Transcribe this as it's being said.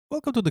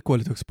Welcome to the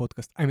Quality Talks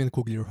podcast. I'm Ian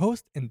Kugler, your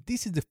host, and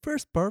this is the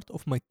first part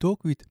of my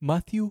talk with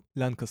Matthew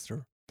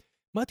Lancaster.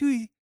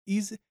 Matthew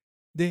is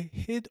the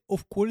head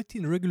of quality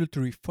and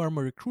regulatory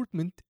pharma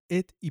recruitment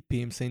at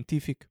EPM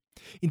Scientific.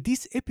 In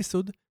this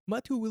episode,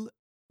 Matthew will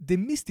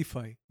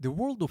demystify the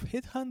world of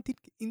headhunting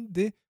in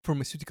the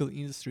pharmaceutical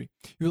industry.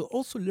 You will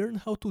also learn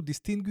how to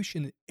distinguish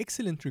an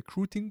excellent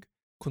recruiting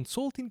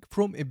consulting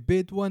from a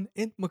bad one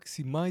and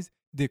maximize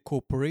the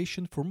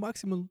cooperation for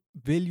maximum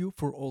value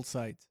for all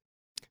sides.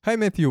 Hi,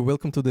 Matthew.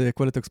 Welcome to the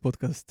Qualitex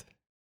podcast.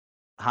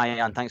 Hi,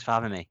 Jan. Thanks for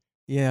having me.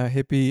 Yeah,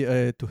 happy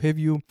to have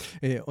you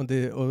on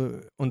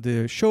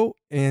the show,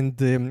 and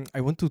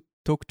I want to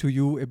talk to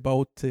you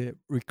about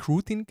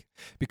recruiting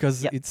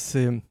because Yep. it's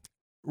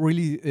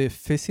really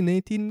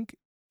fascinating,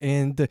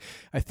 and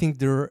I think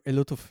there are a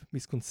lot of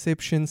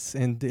misconceptions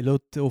and a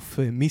lot of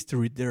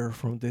mystery there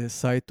from the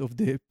side of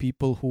the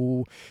people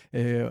who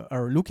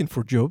are looking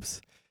for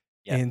jobs.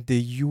 Yep. And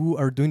you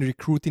are doing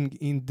recruiting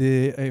in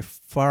the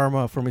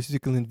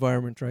pharmaceutical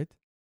environment, right?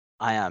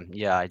 I am.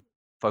 Yeah, I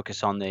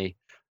focus on the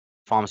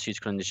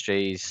pharmaceutical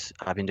industries.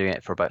 I've been doing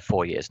it for about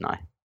 4 years now.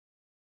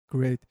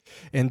 Great.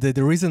 And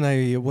the reason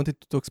I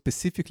wanted to talk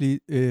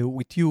specifically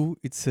with you,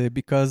 it's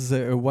because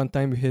one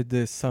time we had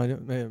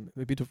a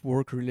bit of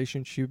work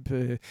relationship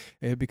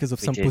because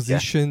of We some did, yeah.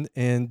 position,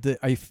 and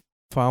I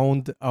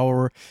found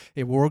our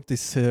work,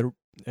 this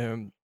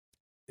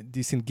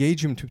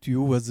engagement with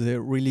you was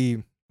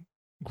really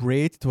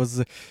great. It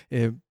was,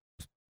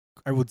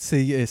 I would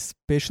say,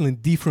 special and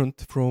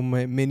different from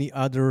many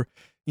other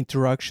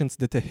interactions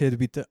that I had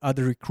with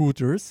other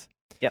recruiters.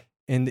 Yep.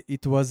 And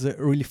it was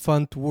really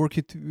fun to work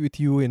with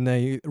you, and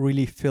I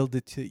really felt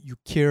that you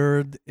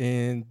cared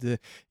and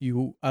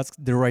you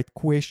asked the right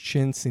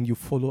questions and you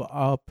followed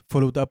up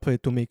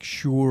to make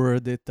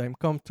sure that I'm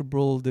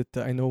comfortable, that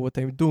I know what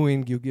I'm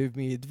doing. You gave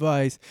me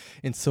advice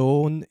and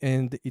so on,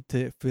 and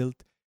it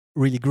felt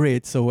really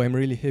great. So I'm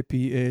really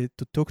happy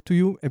to talk to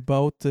you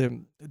about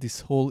this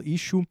whole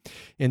issue.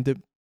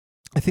 And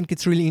I think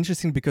it's really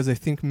interesting because I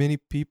think many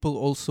people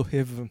also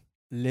have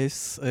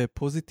less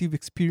positive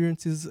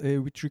experiences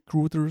with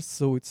recruiters.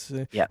 So it's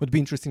would be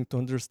interesting to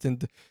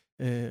understand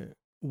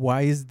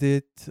why is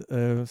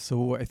that.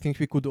 So I think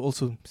we could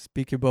also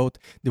speak about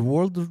the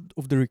world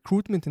of the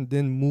recruitment and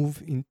then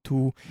move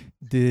into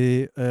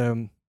the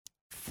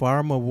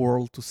pharma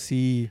world to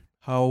see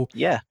how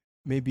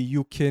maybe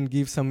you can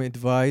give some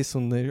advice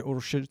on or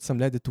shed some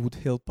light that would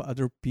help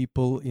other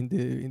people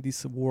in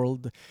this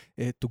world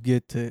to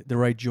get the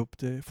right job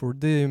for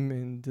them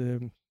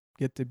and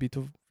get a bit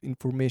of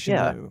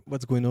information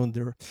what's going on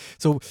there.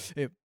 So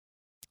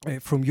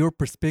from your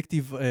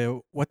perspective,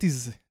 what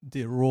is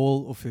the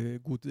role of a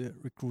good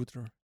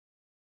recruiter?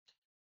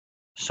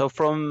 So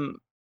from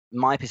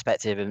my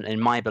perspective and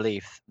my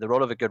belief, the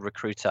role of a good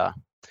recruiter,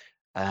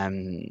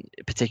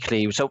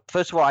 particularly, so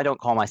first of all, I don't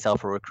call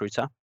myself a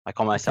recruiter. I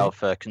call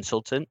myself a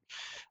consultant.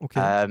 Okay.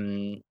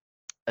 And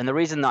the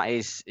reason that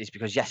is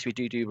because, yes, we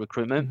do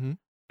recruitment,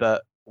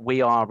 but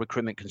we are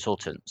recruitment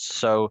consultants.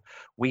 So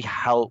we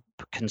help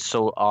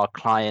consult our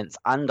clients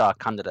and our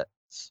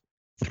candidates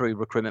through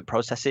recruitment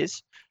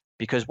processes,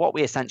 because what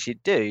we essentially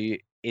do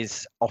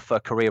is offer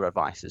career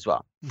advice as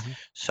well.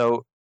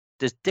 So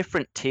there's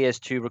different tiers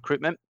to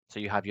recruitment. So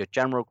you have your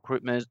general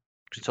recruitment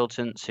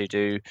consultants who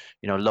do,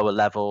 lower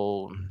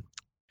level,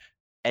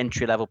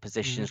 entry level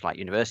positions like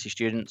university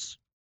students.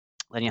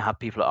 Then you have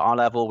people at our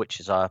level, which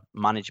is our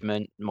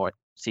management, more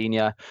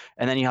senior,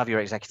 and then you have your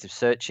executive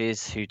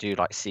searches who do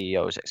like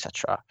CEOs,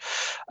 etc.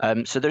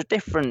 So there's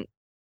different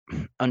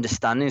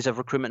understandings of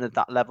recruitment at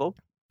that level,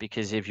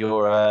 because if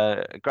you're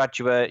a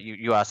graduate,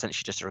 you are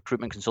essentially just a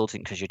recruitment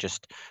consultant because you're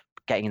just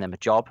getting them a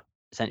job,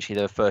 essentially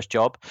their first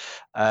job.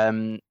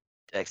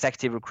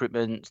 Executive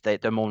recruitment,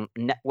 they're more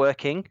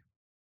networking,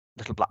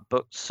 little black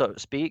books, so to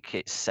speak.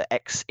 It's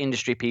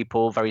ex-industry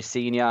people, very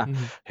senior,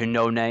 who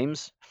know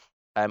names.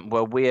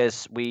 Where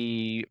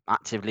we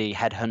actively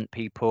headhunt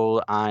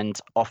people and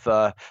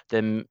offer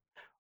them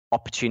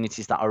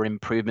opportunities that are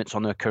improvements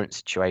on their current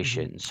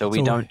situation. So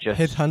we don't just...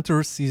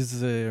 Headhunters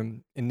is a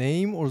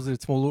name, or is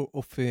it more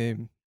of a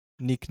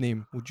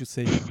nickname, would you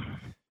say?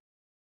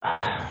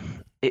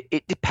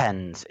 It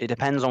depends. It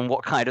depends on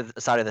what kind of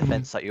side of the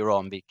fence that you're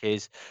on,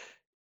 because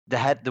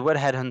the word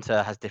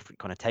headhunter has different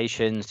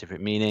connotations,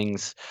 different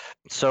meanings.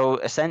 So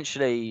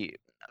essentially,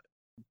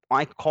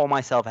 I call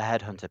myself a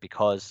headhunter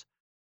because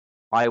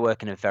I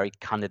work in a very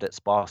candidate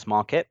sparse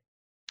market,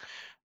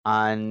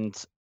 and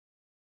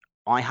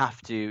I have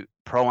to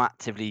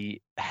proactively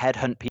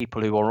headhunt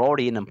people who are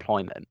already in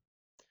employment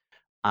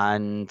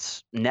and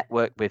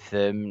network with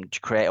them to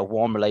create a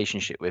warm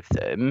relationship with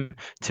them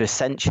to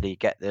essentially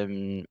get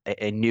them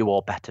a new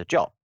or better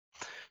job.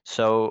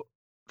 So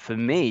for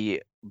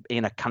me,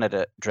 in a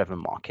candidate driven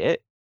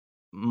market,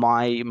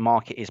 my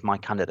market is my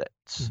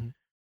candidates.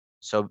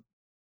 So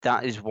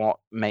that is what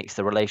makes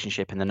the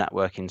relationship and the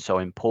networking so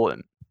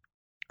important.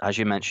 As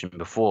you mentioned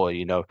before,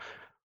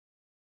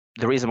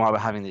 the reason why we're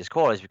having this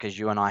call is because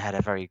you and I had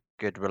a very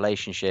good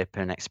relationship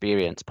and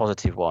experience,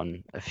 positive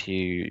one, a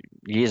few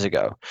years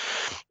ago.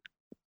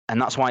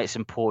 And that's why it's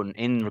important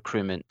in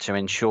recruitment to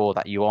ensure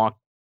that you are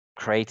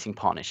creating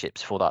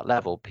partnerships for that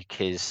level,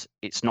 because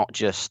it's not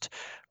just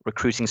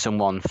recruiting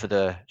someone for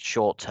the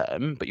short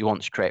term, but you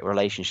want to create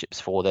relationships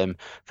for them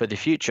for the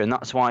future. And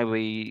that's why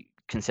we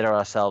consider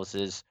ourselves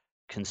as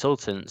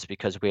consultants,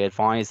 because we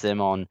advise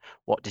them on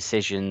what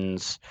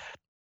decisions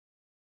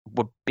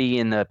would be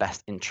in their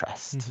best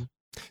interest.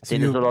 I So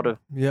think there's a lot of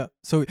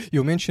so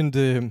you mentioned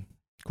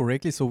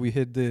correctly. So we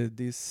had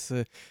this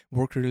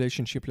work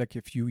relationship like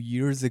a few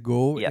years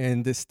ago,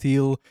 and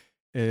still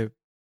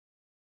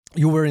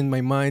you were in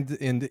my mind.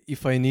 And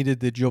if I needed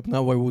the job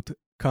now, I would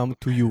come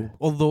to you.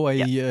 Although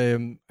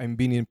I'm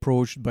being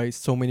approached by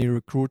so many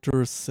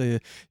recruiters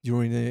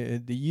during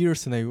the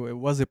years, and I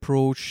was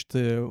approached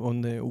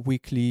on a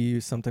weekly,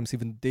 sometimes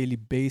even daily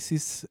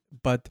basis,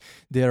 but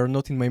they are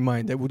not in my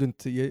mind. I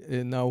wouldn't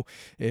now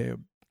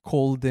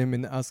call them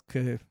and ask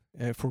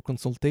for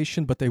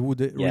consultation, but I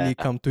would really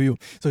come to you.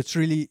 So it's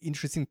really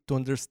interesting to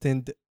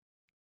understand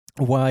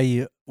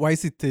why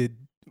is it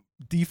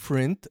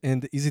different,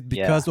 and is it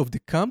because of the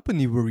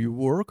company where you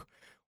work,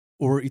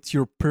 or it's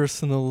your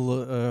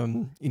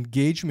personal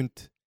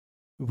engagement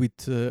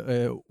with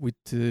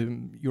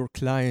your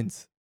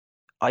clients?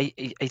 I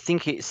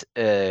think it's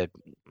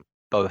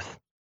both,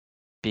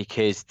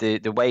 because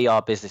the way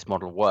our business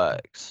model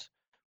works,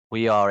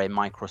 we are a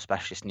micro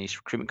specialist niche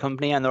recruitment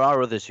company, and there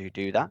are others who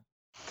do that,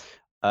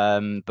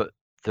 but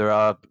there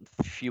are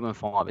few and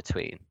far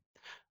between.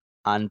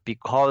 And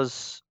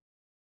because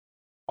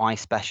I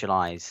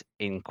specialize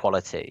in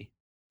quality,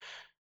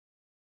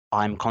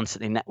 I'm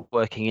constantly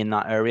networking in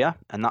that area,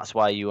 and that's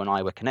why you and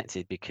I were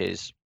connected,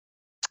 because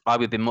I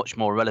would be much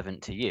more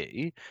relevant to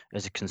you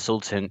as a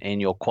consultant in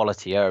your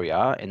quality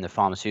area in the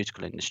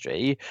pharmaceutical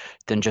industry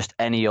than just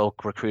any old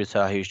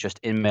recruiter who's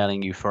just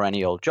emailing you for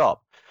any old job.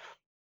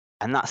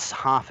 And that's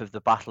half of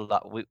the battle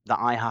that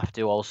I have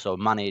to also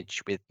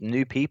manage with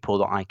new people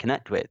that I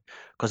connect with,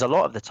 because a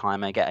lot of the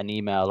time I get an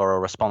email or a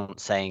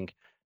response saying,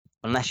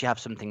 unless you have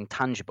something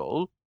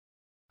tangible,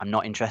 I'm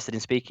not interested in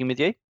speaking with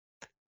you.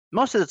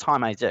 Most of the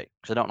time I do,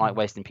 because I don't like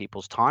wasting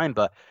people's time.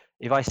 But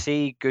if I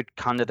see good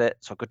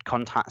candidates or good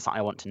contacts that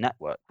I want to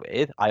network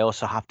with, I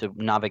also have to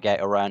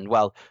navigate around,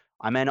 well,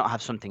 I may not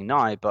have something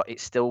now, but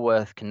it's still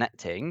worth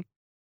connecting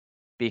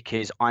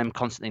because I'm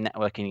constantly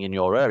networking in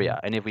your area.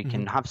 And if we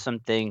can have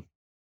something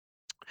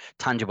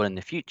tangible in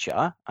the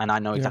future, and I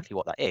know exactly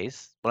what that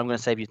is, well, I'm going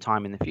to save you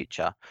time in the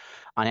future.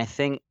 And I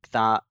think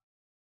that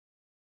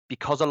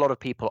because a lot of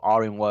people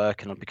are in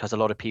work, and because a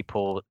lot of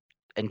people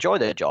enjoy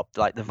their job,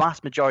 like the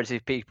vast majority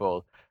of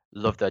people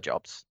love their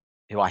jobs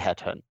who I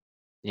headhunt.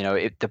 You know,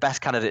 the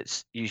best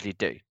candidates usually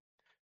do.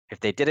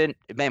 If they didn't,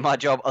 it made my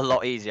job a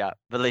lot easier,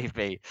 believe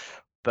me.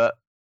 But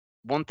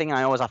one thing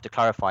I always have to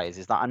clarify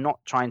is that I'm not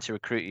trying to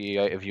recruit you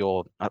out of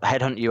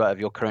headhunt you out of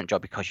your current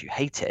job because you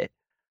hate it.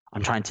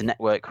 I'm trying to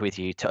network with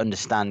you to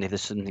understand if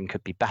there's something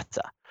could be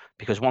better.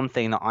 Because one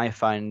thing that I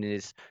found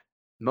is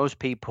most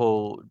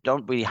people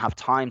don't really have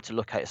time to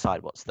look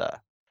outside what's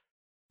there.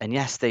 And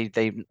yes, they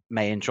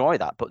may enjoy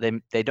that, but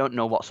they don't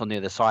know what's on the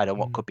other side and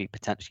what could be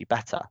potentially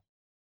better.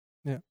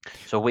 Yeah.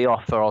 So we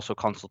offer also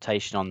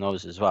consultation on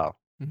those as well.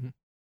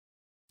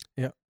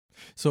 Yeah.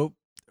 So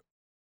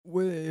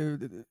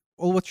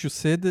all what you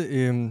said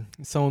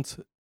sounds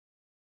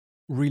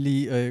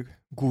really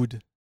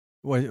good.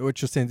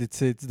 What you're saying, it's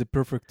the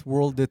perfect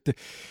world that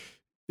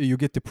you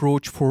get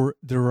approached for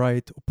the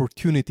right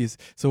opportunities.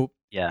 So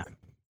yeah,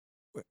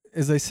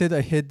 as I said, I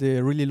had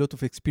really a lot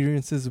of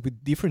experiences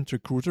with different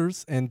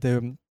recruiters,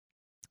 and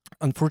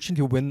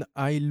unfortunately, when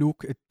I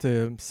look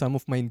at some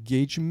of my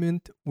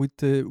engagement with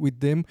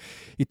them,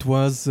 it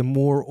was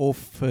more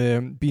of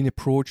being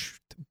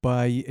approached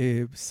by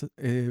a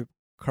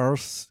car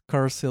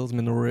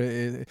salesman or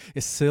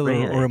a seller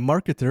or a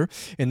marketer,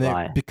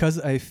 and because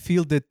I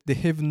feel that they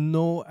have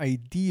no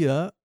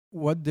idea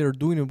what they're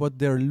doing and what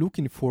they're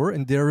looking for,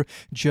 and they're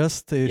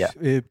just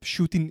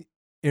shooting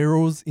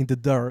arrows in the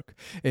dark.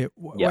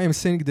 Why I'm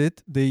saying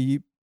that,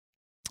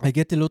 I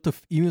get a lot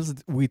of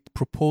emails with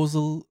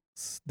proposals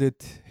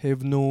that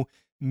have no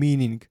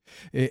meaning,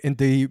 and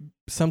they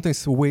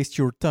sometimes waste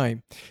your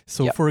time.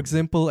 So, for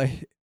example,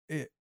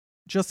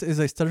 just as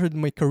I started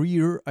my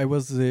career, I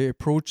was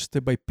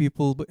approached by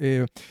people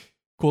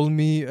call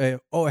me,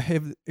 oh, I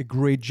have a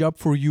great job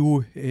for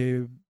you,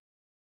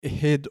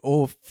 head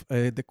of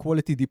the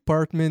quality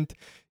department.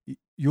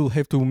 You'll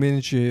have to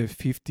manage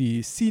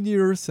 50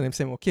 seniors. And I'm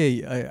saying,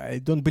 okay, I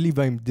don't believe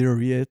I'm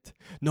there yet.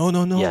 No.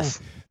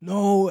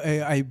 No,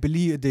 I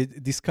believe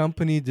that this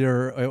company,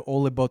 they're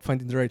all about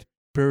finding the right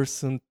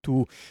person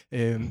to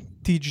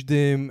teach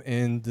them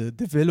and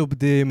develop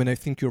them. And I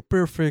think you're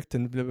perfect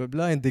and blah, blah,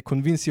 blah. And they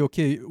convince you,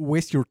 okay,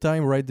 waste your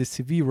time, write the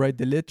CV, write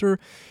the letter,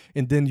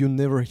 and then you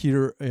never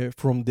hear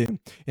from them.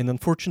 And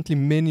unfortunately,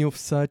 many of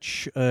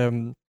such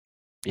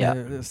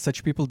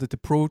people that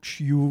approach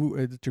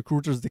you, the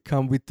recruiters, they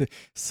come with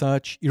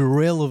such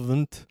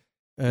irrelevant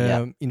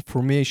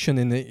information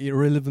and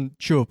irrelevant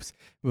jobs.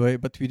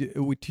 But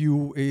with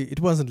you,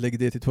 it wasn't like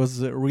that. It was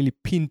really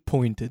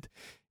pinpointed,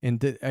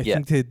 and I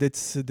think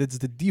that's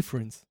the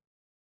difference.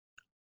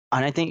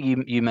 And I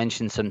think you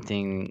mentioned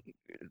something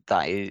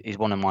that is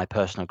one of my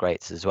personal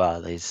greats as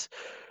well, is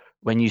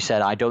when you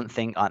said, I don't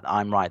think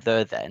I'm right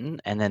there then,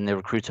 and then the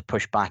recruiter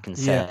pushed back and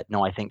Yeah. said,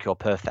 no, I think you're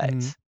Hmm.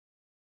 perfect.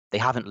 They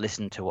haven't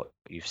listened to what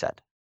you've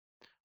said.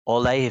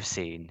 All they have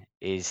seen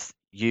is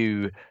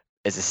you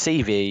as a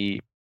CV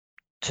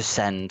to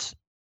send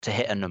to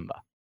hit a number,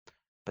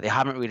 but they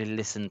haven't really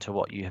listened to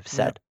what you have Yeah.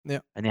 said, Yeah.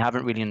 and they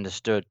haven't really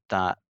understood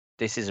that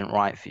this isn't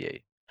right for you.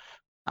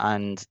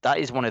 And that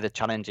is one of the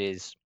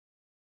challenges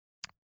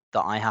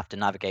that I have to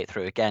navigate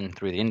through again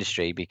through the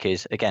industry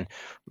because again,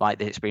 like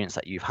the experience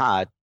that you've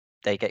had,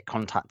 they get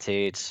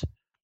contacted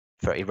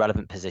for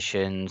irrelevant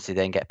positions, they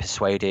then get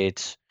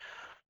persuaded,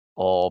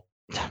 or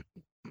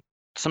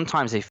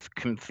sometimes they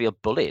can feel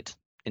bullied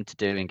into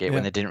doing it when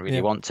Yeah. they didn't really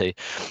Yeah. want to,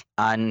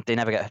 and they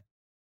never get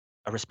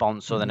a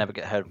response or they Hmm. never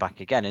get heard back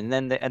again, and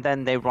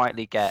then they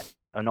rightly get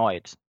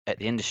annoyed at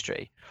the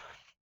industry.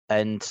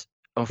 And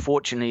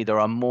unfortunately, there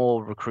are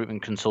more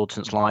recruitment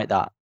consultants like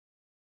that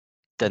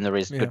than there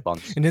is Yeah, good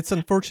ones. and it's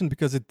unfortunate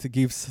because it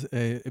gives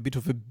a bit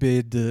of a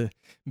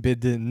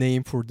bad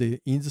name for the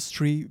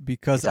industry.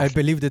 Because I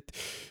Exactly. believe that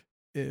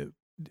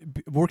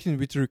working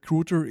with a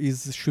recruiter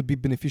is should be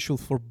beneficial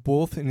for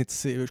both, and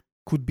it's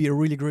could be a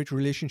really great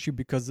relationship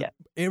because Yeah.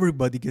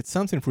 everybody gets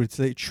something for it.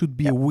 So it should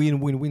be Yeah. a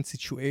win-win-win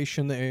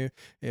situation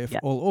Yeah.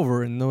 all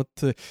over, and not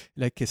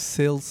like a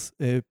sales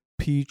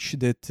pitch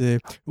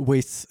that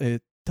wastes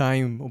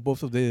time, or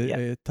both of Yeah.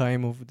 the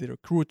time of the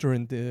recruiter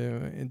and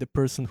the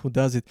person who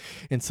does it.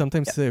 And Yeah.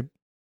 sometimes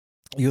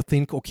you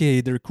think,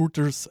 okay, the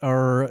recruiters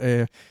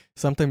are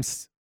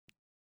sometimes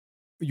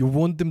you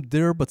want them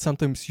there, but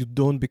sometimes you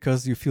don't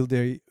because you feel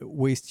they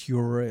waste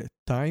your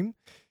time.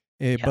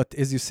 Yeah. But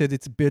as you said,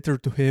 it's better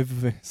to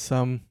have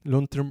some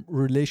long-term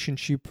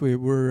relationship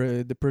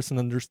where the person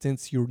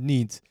understands your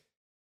needs,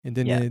 and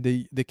then Yeah.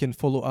 they can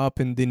follow up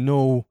and they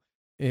know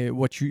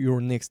what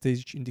your next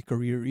stage in the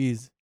career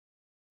is.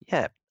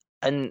 Yeah.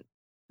 And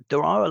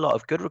there are a lot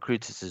of good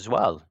recruiters as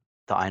well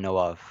that I know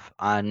of.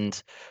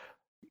 And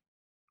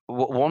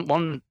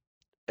one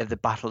of the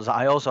battles that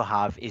I also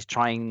have is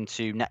trying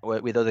to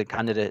network with other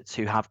candidates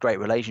who have great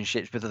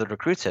relationships with other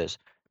recruiters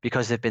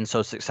because they've been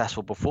so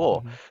successful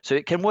before. Hmm. So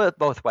it can work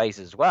both ways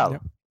as Yeah. well,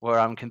 where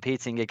I'm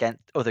competing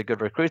against other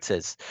good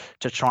recruiters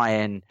to try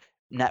and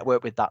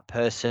network with that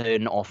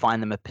person or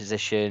find them a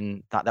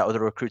position that that other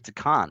recruiter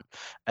can't.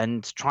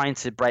 And trying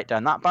to break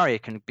down that barrier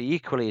can be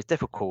equally as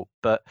difficult,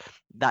 but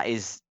that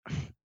is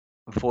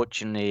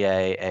unfortunately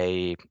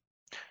a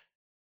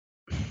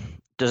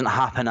doesn't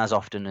happen as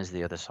often as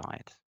the other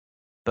side.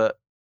 But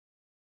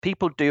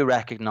people do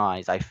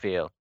recognize, I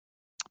feel,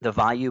 the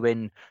value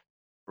in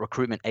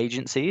recruitment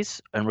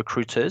agencies and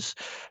recruiters,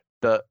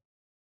 but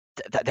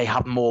they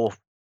have more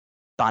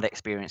bad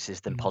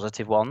experiences than Hmm.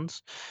 positive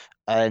ones.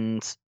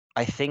 And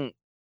I think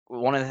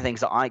one of the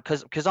things that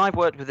because I've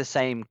worked with the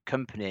same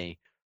company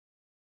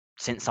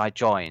since I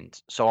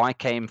joined. So I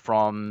came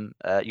from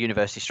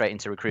university straight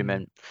into Hmm.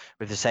 recruitment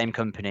with the same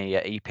company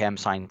at EPM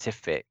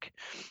Scientific.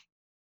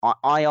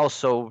 I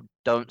also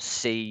don't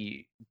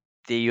see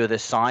the other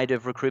side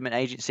of recruitment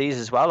agencies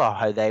as well, or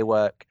how they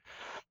work,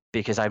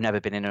 because I've never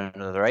been in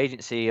another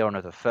agency or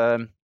another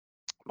firm.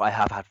 I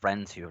have had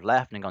friends who have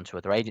left and gone to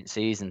other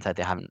agencies and said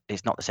they haven't,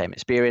 it's not the same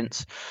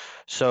experience.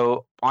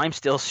 So I'm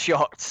still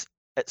shocked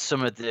at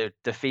some of the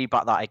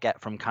feedback that I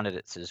get from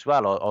candidates as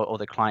well, or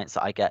the clients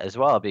that I get as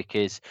well,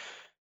 because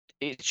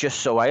it's just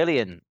so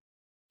alien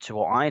to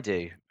what I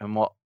do and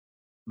what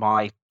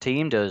my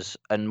team does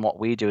and what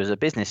we do as a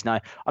business. Now,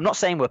 I'm not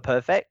saying we're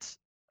perfect.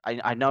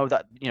 I know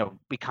that,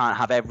 we can't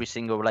have every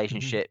single Hmm.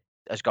 relationship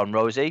has gone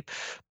rosy,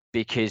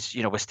 because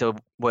we're still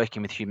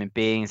working with human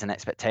beings and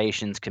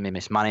expectations can be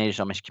mismanaged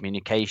or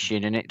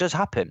miscommunication, and it does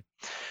happen.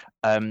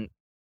 um,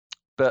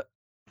 but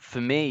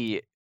for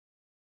me,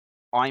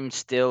 I'm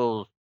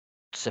still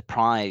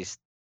surprised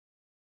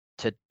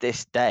to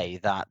this day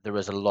that there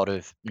is a lot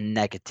of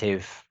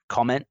negative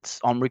comments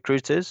on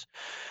recruiters,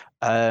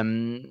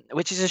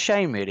 which is a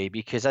shame really,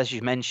 because as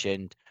you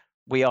mentioned,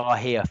 we are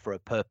here for a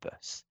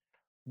purpose.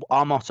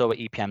 Our motto at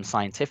EPM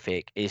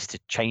Scientific is to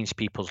change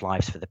people's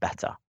lives for the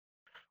better,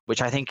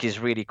 which I think is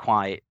really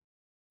quite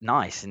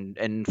nice.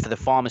 And for the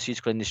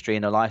pharmaceutical industry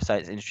and the life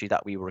science industry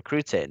that we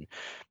recruit in,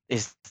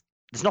 is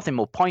there's nothing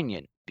more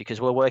poignant, because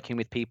we're working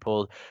with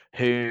people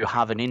who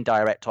have an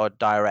indirect or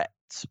direct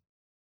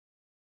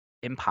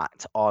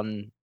impact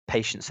on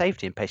patient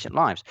safety and patient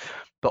lives.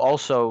 But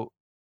also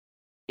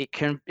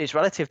it's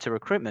relative to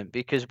recruitment,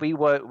 because we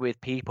work with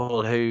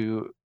people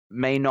who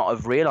may not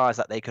have realized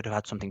that they could have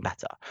had something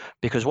better,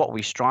 because what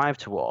we strive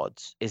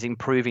towards is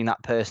improving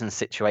that person's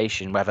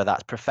situation, whether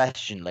that's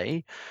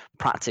professionally,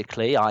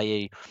 practically,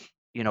 i.e.,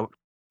 you know,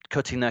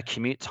 cutting their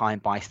commute time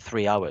by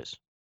 3 hours,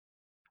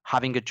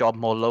 having a job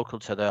more local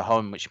to their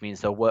home, which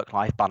means their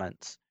work-life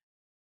balance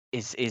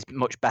is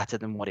much better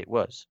than what it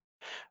was.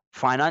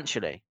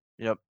 Financially,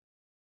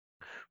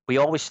 we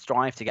always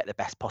strive to get the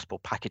best possible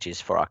packages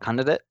for our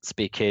candidates,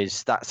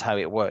 because that's how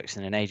it works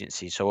in an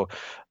agency. So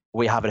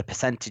we have a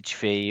percentage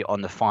fee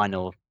on the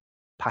final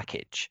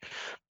package,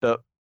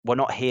 but we're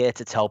not here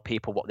to tell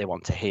people what they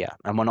want to hear,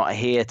 and we're not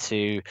here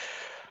to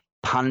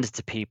pander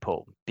to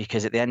people,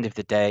 because at the end of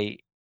the day,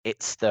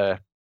 it's their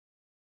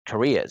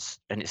careers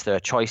and it's their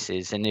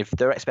choices. And if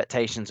their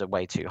expectations are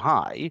way too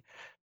high,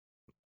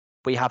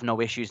 we have no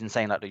issues in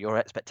saying, like, your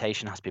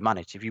expectation has to be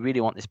managed. If you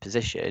really want this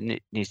position,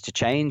 it needs to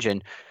change,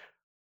 and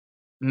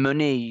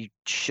money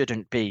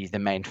shouldn't be the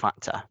main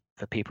factor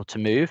for people to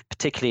move,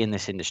 particularly in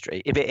this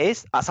industry. If it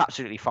is, that's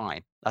absolutely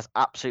fine. That's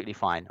absolutely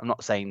fine. I'm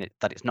not saying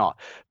that it's not,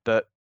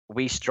 but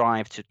we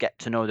strive to get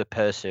to know the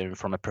person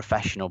from a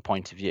professional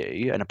point of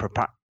view and a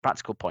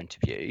practical point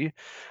of view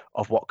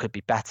of what could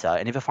be better.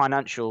 And if a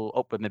financial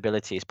upward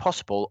mobility is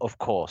possible, of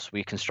course,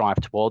 we can strive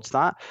towards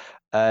that.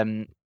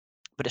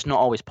 But it's not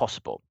always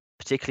possible,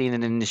 particularly in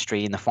an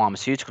industry, in the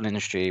pharmaceutical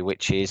industry,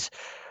 which is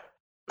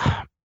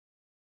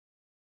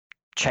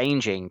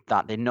changing,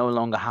 that they no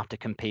longer have to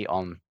compete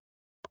on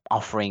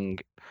offering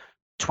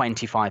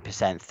 25%,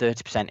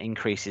 30%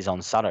 increases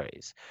on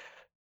salaries.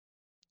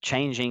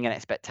 Changing in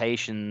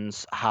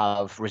expectations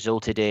have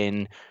resulted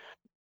in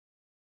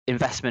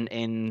investment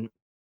in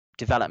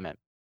development,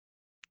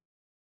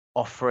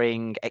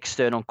 offering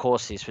external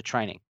courses for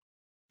training,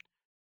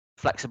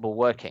 flexible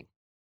working.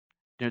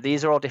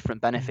 These are all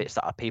different benefits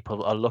that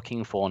people are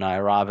looking for now,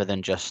 rather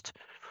than just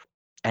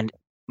a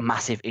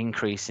massive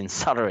increase in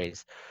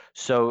salaries.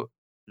 So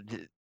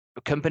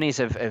companies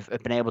have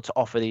been able to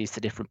offer these to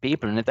different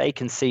people, and if they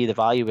can see the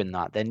value in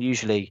that, then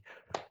usually,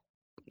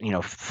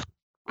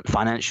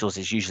 financials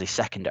is usually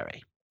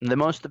secondary. And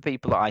most of the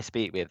people that I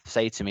speak with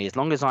say to me, as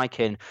long as I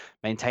can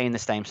maintain the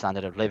same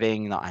standard of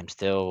living, that I'm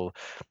still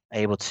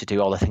able to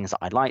do all the things that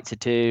I'd like to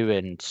do,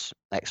 and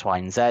X, Y,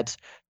 and Z,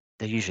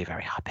 they're usually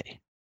very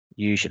happy.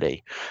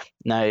 Usually.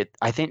 Now,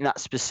 I think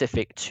that's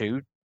specific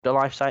to the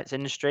life science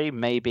industry,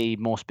 maybe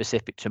more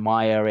specific to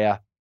my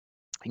area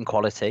in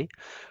quality.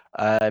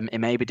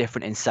 It may be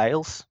different in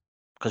sales,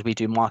 because we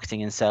do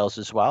marketing and sales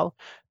as well.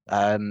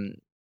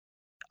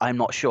 I'm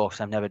not sure,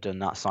 because I've never done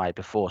that side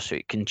before, so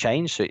it can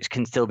change, so it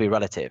can still be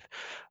relative.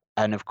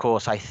 And of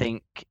course, I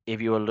think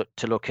if you were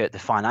to look at the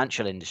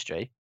financial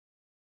industry,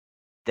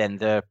 then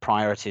the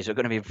priorities are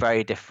going to be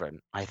very different.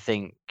 I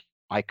think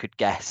I could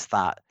guess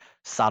that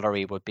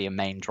salary would be a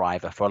main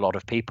driver for a lot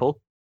of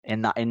people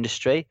in that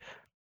industry.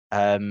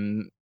 But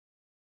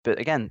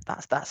again,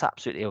 that's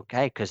absolutely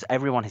okay, because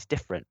everyone is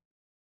different.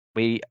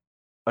 We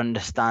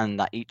understand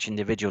that each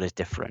individual is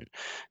different.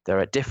 They're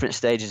at different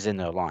stages in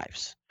their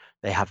lives.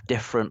 They have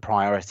different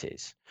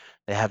priorities.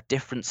 They have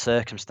different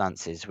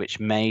circumstances which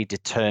may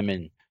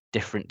determine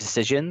different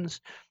decisions.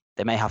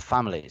 They may have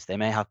families. They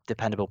may have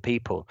dependable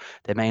people.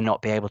 They may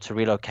not be able to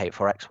relocate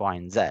for X, Y,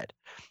 and Z.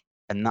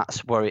 And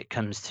that's where it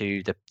comes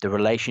to the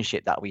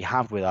relationship that we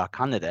have with our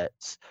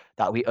candidates,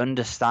 that we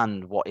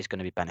understand what is going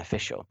to be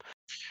beneficial.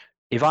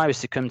 If I was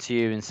to come to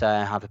you and say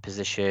I have a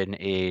position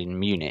in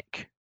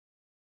Munich,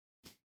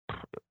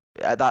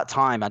 at that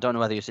time, I don't know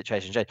whether your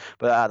situation changed,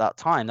 but at that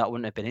time, that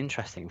wouldn't have been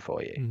interesting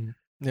for you.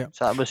 Yeah.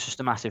 So that was just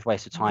a massive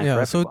waste of time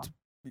for everyone. So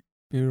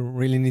you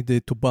really need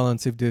to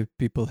balance if the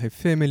people have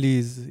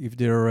families, if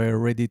they're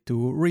ready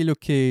to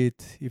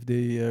relocate, if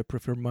they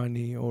prefer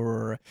money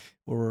or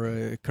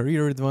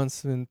career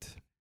advancement,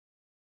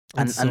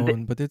 and so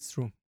on. But it's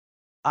true.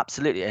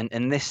 Absolutely,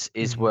 and this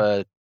is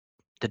where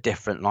the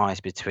difference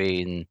lies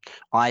between,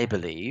 I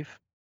believe,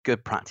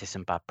 good practice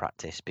and bad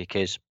practice,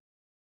 because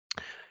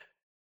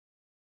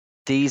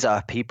these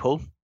are people,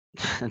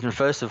 and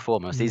first and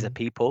foremost, these are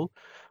people,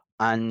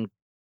 and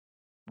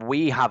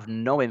we have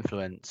no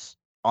influence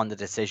on the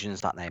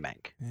decisions that they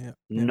make.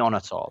 None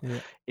at all.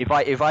 If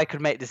I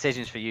could make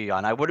decisions for you,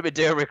 Jan, I wouldn't be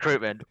doing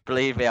recruitment.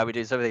 Believe me, I would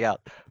do something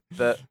else.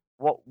 But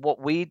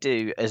what we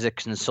do as a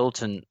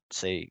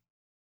consultancy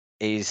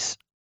is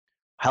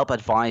help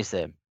advise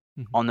them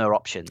on their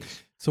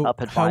options. So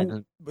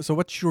so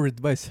what's your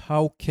advice?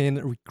 How can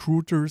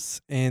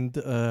recruiters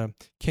and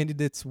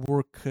candidates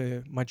work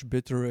much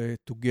better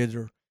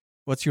together?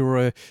 What's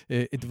your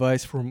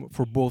advice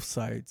for both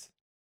sides?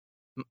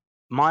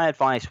 My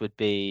advice would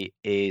be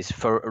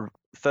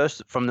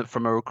first, from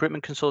a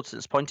recruitment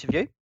consultant's point of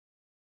view,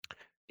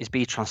 is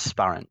be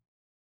transparent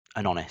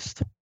and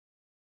honest.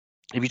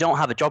 If you don't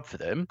have a job for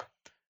them,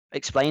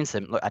 explain to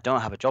them, look, I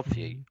don't have a job for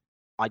you.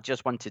 I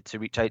just wanted to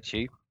reach out to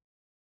you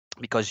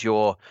because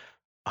you're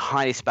a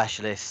highly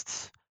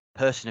specialist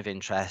person of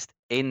interest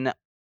in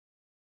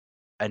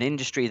an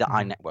industry that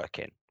I network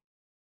in.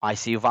 I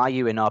see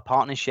value in our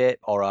partnership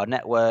or our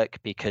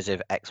network because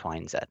of X, Y,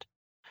 and Z.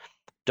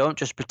 Don't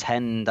just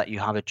pretend that you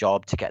have a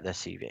job to get their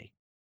CV.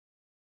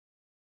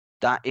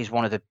 That is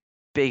one of the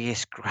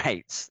biggest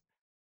greats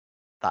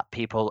that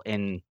people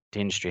in the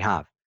industry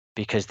have,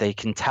 because they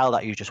can tell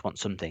that you just want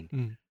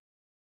something.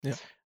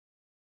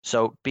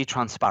 So be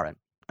transparent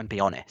and be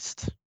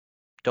honest.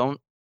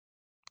 Don't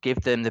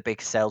give them the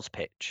big sales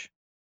pitch.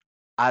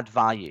 Add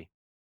value.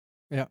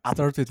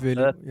 Start with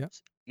value.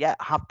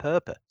 Have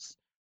purpose.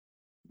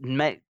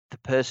 Make the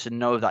person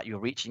know that you're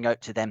reaching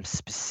out to them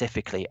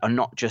specifically, and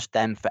not just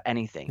them for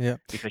anything.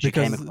 Because you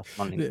came across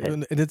on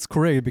LinkedIn. And it's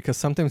correct, because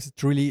sometimes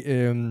it's really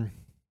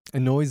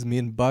annoys me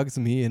and bugs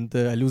me, and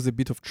I lose a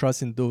bit of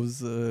trust in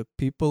those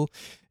people.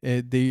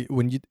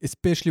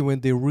 Especially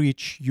when they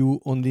reach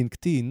you on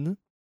LinkedIn,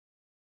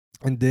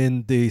 and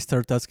then they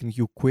start asking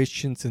you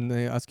questions and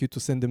they ask you to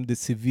send them the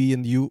CV,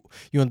 and you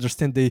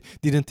understand they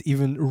didn't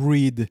even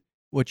read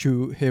what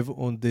you have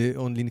on the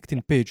on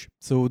LinkedIn page,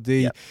 so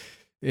they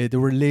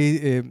were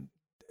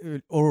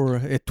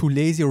too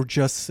lazy, or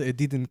just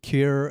didn't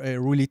care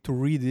really to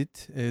read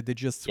it. They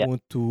just Yeah,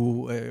 want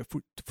to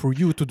for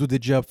you to do the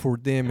job for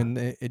them and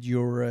add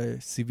your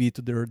CV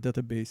to their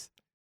database.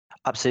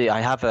 absolutely. I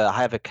have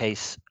a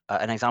case,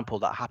 an example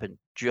that happened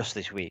just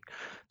this week.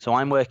 So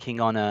I'm working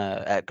on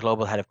a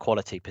global head of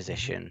quality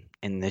position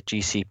in the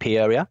GCP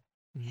area,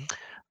 Mhm.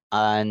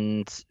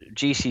 and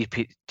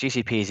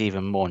GCP is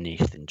even more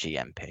niche than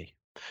GMP.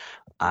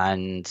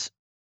 And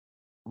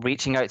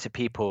reaching out to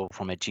people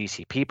from a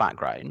GCP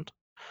background,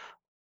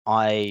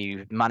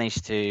 I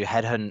managed to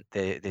headhunt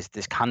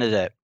this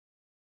candidate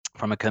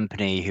from a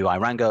company who I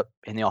rang up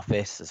in the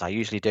office, as I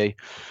usually do.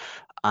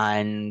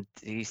 And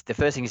the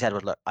first thing he said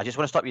was, "Look, I just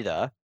want to stop you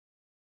there.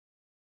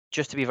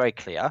 Just to be very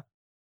clear,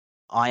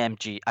 I am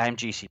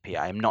GCP.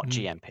 I am not Mhm.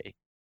 GMP.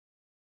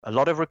 A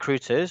lot of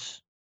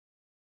recruiters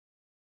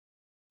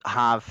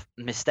have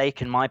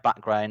mistaken my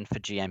background for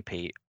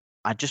GMP.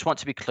 I just want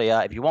to be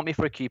clear. If you want me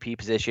for a QP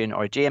position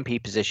or a GMP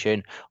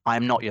position, I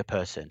am not your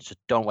person. So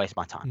don't waste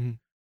my time." Mhm.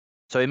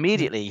 So Yeah.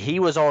 immediately he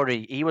was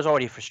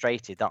already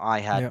frustrated that I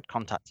had Yeah.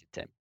 contacted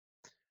him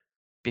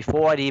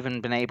before I'd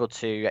even been able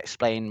to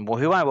explain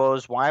who I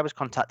was, why I was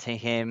contacting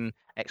him,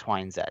 X, Y,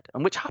 and Z,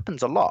 and which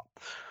happens a lot.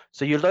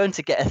 So you learn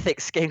to get a thick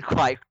skin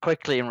quite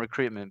quickly in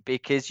recruitment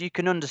because you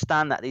can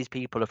understand that these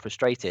people are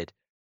frustrated.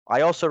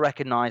 I also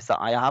recognize that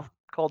I have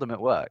called them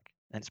at work,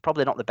 and it's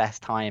probably not the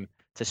best time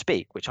to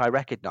speak, which I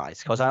recognize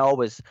because I Mhm.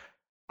 always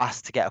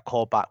ask to get a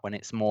call back when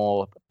it's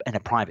more in a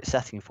private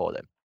setting for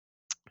them.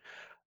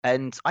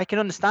 And I can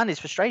understand his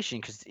frustration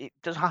because it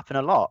does happen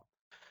a lot.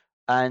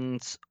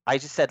 And I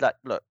just said, like,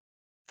 look,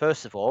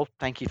 first of all,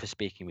 thank you for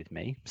speaking with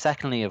me.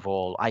 Secondly of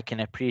all, I can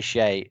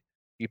appreciate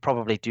you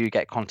probably do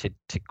get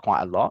contacted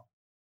quite a lot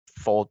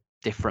for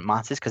different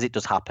matters because it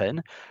does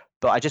happen.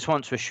 But I just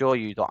want to assure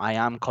you that I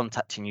am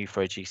contacting you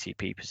for a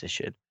GCP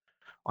position.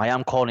 I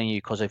am calling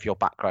you because of your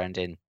background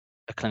in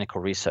a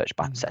clinical research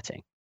Mhm.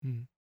 setting.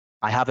 Mhm.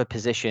 I have a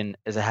position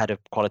as a head of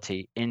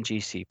quality in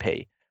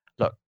GCP.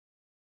 Look,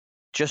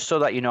 just so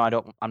that you know,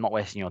 I'm not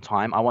wasting your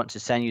time. I want to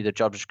send you the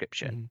job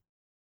description. Mhm.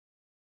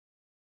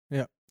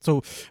 Yeah.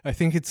 So I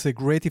think it's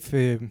great if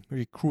a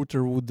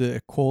recruiter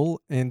would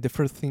call, and the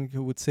first thing he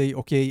would say,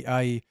 "Okay,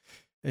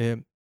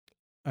 um,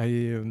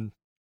 I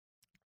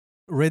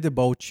read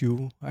about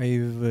you.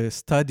 I've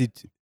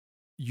studied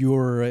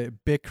your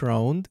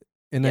background,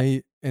 and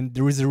Yeah.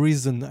 there is a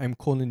reason I'm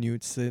calling you.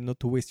 It's not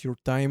to waste your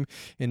time.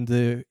 And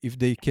if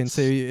they can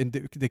say, and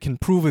they can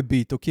prove a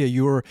bit, okay,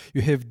 you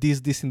have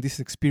this and this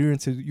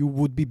experience, and you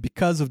would be,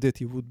 because of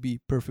that, you would be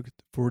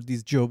perfect for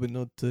this job, and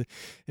not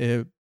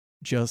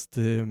just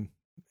uh,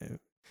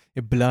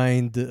 a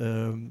blind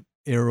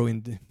arrow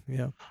in the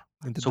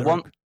So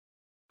one dark."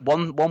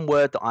 one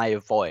word that I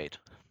avoid,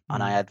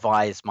 and I Mm.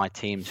 advise my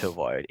team to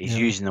avoid, is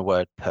Yeah. using the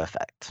word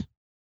perfect.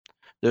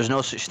 There's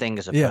no such thing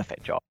as a Yeah.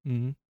 perfect job,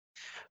 Hmm.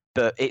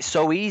 but it's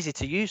so easy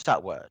to use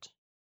that word.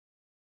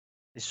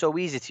 It's so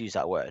easy to use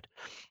that word,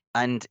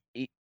 and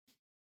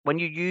when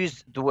you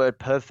use the word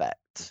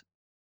perfect,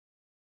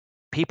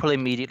 people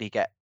immediately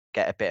get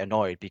a bit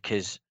annoyed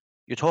because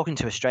you're talking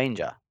to a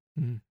stranger.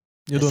 Hmm.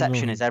 You don't know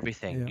Perception is him.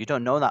 everything. Yeah. You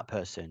don't know that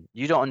person.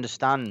 You don't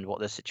understand what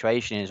the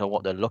situation is or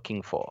what they're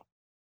looking for.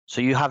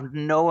 So you have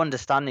no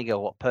understanding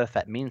of what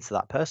perfect means to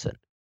that person.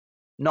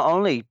 Not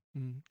only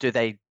Mm. do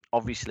they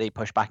obviously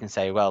push back and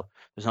say, well,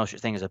 there's no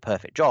such thing as a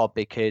perfect job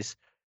because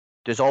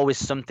there's always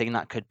something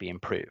that could be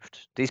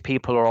improved. These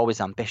people are always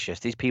ambitious.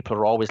 These people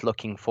are always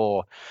looking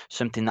for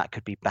something that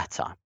could be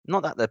better.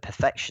 Not that they're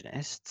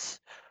perfectionists,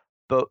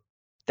 but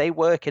they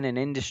work in an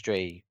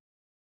industry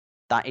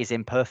that is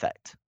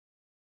imperfect.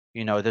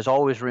 You know, there's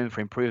always room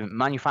for improvement.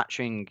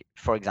 Manufacturing,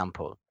 for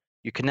example,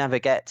 you can never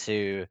get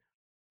to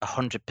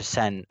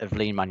 100% of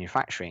lean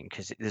manufacturing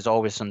because there's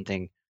always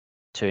something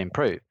to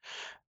improve.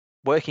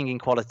 Working in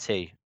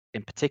quality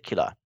in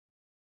particular,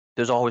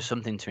 there's always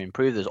something to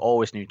improve. There's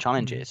always new Mm.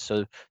 challenges.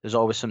 So there's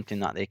always something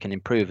that they can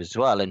improve as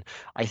well. And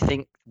I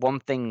think one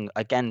thing,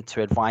 again,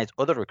 to advise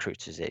other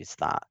recruiters is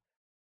that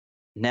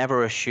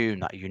never assume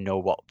that you know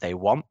what they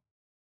want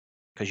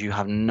because you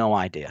have no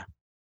idea.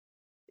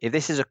 If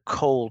this is a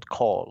cold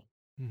call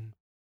Mm.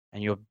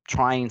 and you're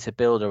trying to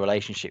build a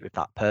relationship with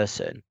that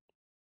person,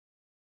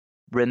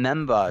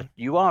 remember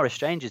you are a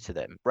stranger to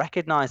them.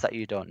 Recognize that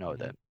you don't know Mhm.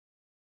 them,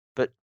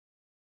 but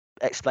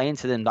explain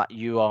to them that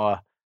you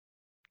are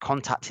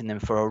contacting them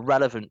for a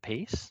relevant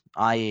piece,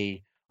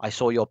 i.e., I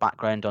saw your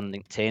background on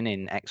LinkedIn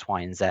in X,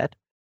 Y, and Z.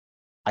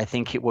 I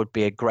think it would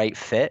be a great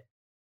fit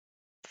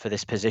for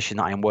this position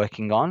that I'm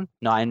working on.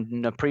 Now, I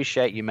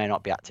appreciate you may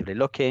not be actively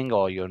looking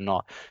or you're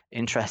not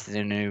interested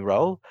in a new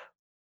role,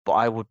 but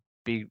I would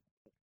be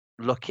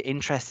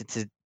interested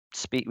to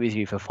speak with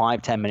you for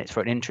 5, 10 minutes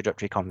for an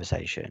introductory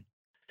conversation.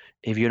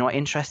 If you're not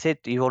interested,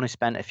 you've only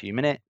spent a few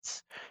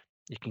minutes,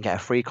 you can get a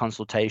free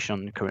consultation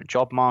on the current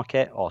job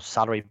market or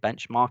salary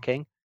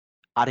benchmarking,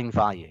 adding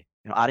value,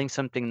 adding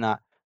something that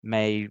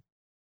may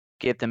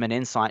give them an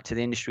insight to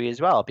the industry as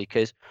well.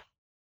 Because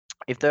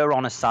if they're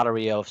on a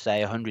salary of,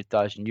 say,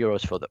 100,000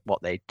 euros for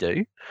what they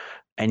do,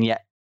 and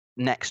yet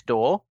next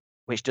door,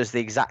 which does the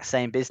exact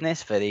same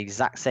business for the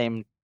exact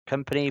same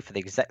company, for the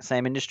exact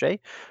same industry,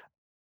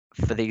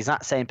 for the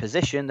exact same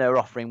position, they're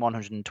offering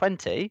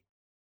 120,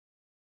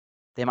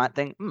 they might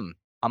think,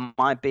 am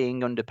I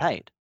being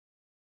underpaid?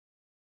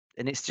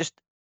 And it's just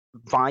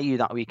value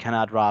that we can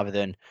add rather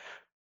than,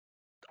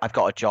 I've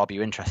got a job,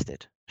 you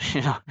interested?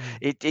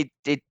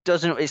 It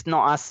doesn't, it's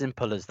not as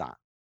simple as that.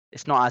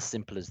 It's not as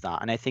simple as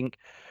that. And I think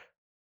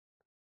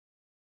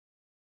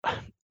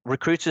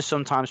recruiters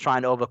sometimes try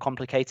and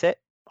overcomplicate it.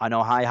 I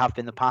know I have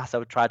in the past. I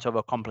would try to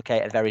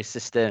overcomplicate a very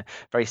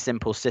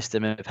simple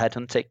system of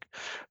headhunting,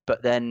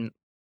 but then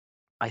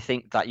I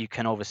think that you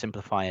can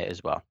oversimplify it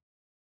as well,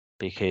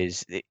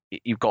 because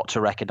you've got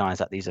to recognize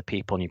that these are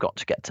people and you've got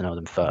to get to know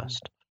them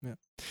first. Yeah.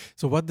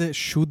 So what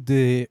should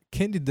the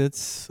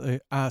candidates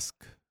ask?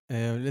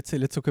 Let's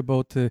talk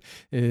about a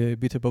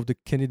bit about the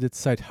candidate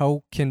side.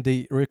 How can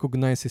they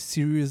recognize a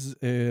serious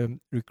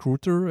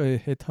recruiter, a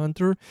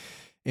headhunter,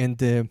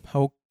 and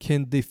how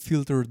can they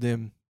filter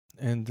them?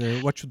 And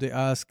what should they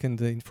ask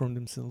and inform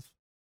themselves?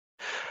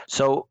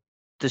 So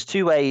there's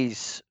two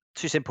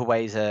simple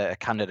ways a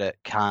candidate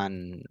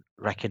can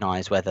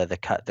recognize whether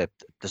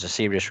there's a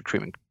serious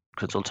recruitment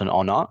consultant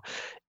or not.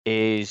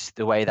 Is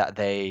the way that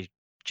they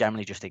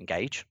generally just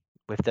engage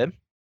with them.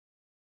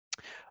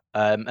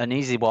 An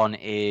easy one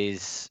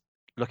is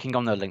looking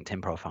on their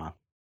LinkedIn profile.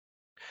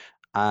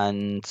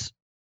 And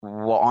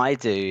what I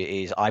do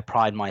is I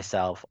pride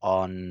myself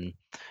on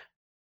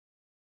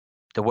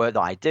the work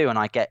that I do, and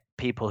I get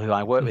people who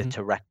I work with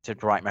to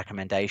write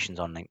recommendations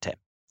on LinkedIn,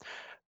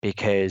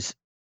 because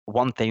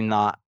one thing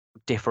that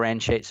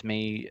differentiates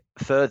me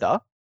further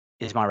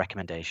is my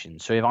recommendation.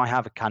 So if I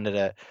have a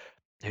candidate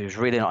who's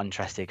really not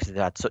interested because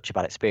they've had such a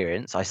bad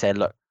experience, I say,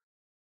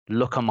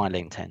 look on my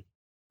LinkedIn.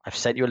 I've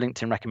sent you a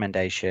LinkedIn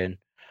recommendation.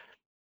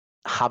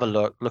 Have a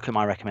look at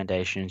my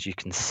recommendations. You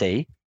can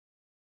see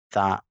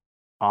that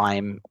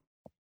I'm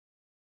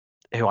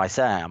who I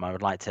say I am. I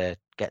would like to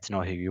get to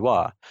know who you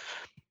are.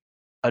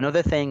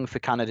 Another thing for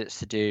candidates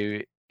to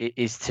do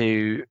is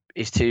to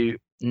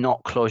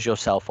not close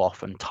yourself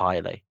off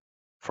entirely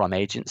from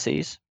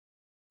agencies.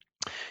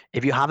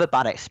 If you have a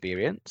bad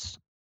experience,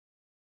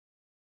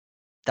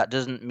 that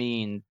doesn't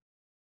mean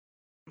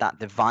that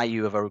the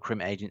value of a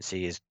recruitment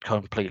agency is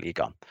completely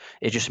gone.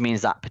 It just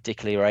means that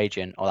particular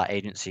agent or that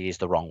agency is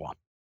the wrong one.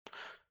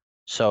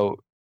 So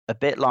a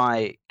bit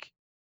like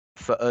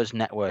for us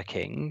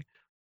networking,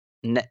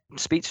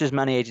 speak to as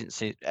many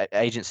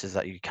agencies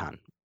that you can,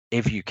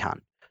 if you can.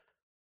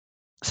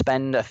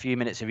 Spend a few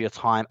minutes of your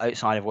time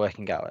outside of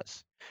working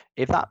hours.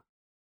 If that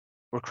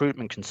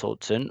recruitment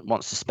consultant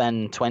wants to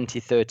spend 20,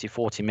 30,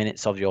 40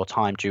 minutes of your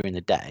time during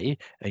the day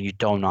and you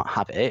do not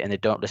have it and they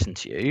don't listen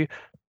to you,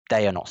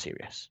 they are not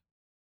serious.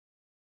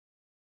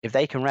 If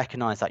they can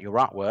recognize that you're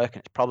at work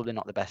and it's probably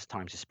not the best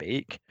time to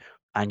speak,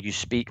 and you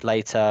speak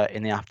later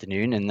in the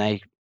afternoon and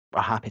they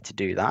are happy to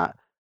do that,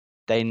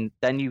 then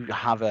you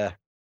have an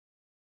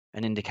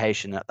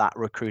indication that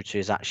recruiter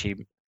is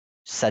actually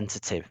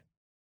sensitive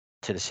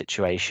to the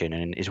situation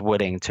and is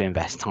willing to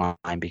invest time,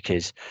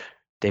 because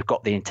they've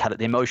got the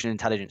emotional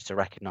intelligence to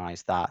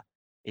recognize that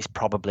it's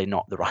probably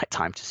not the right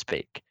time to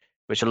speak,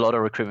 which a lot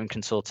of recruitment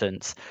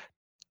consultants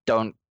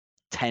don't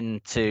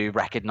tend to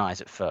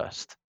recognize at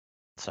first.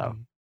 So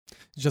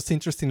just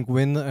interesting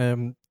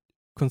when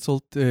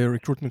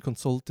recruitment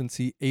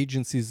consultancy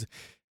agencies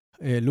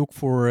look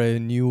for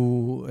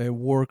new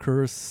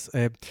workers.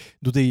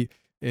 Do they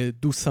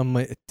do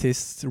some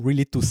tests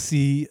really to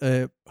see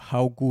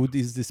how good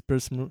is this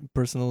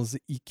person's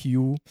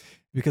EQ?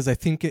 Because I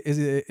think,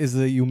 as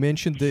you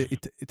mentioned,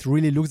 it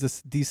really looks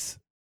as this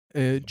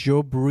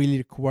job really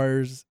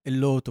requires a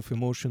lot of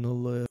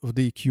emotional of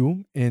the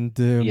EQ, and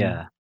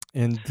yeah.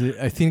 And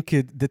I think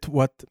that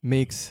what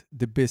makes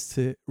the best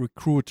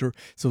recruiter.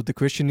 So the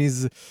question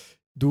is,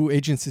 do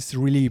agencies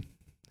really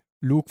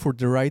look for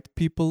the right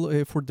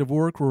people for the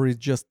work, or is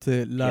just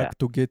luck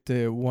to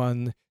get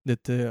one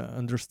that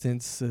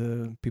understands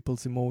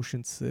people's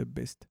emotions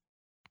best?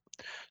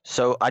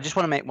 So I just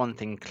want to make one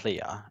thing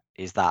clear,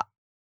 is that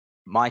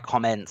my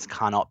comments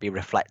cannot be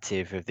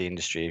reflective of the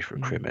industry of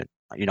recruitment.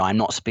 I'm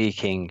not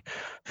speaking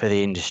for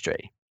the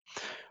industry.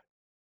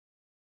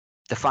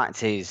 The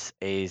fact is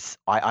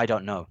I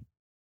don't know,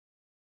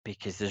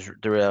 because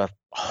there are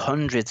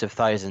hundreds of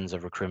thousands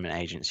of recruitment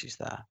agencies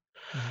there,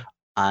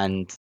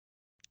 and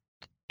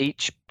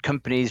each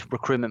company's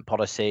recruitment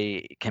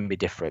policy can be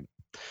different.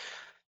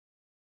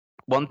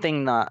 One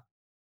thing that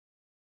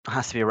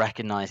has to be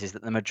recognized is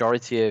that the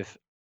majority of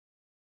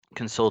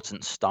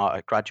consultants start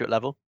at graduate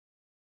level.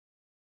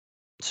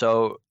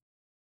 So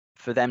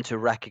for them to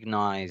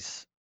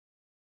recognize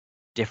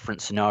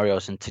different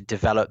scenarios and to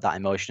develop that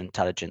emotional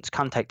intelligence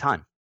can take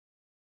time.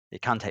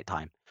 It can take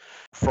time.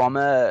 From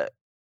a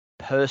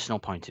personal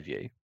point of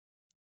view,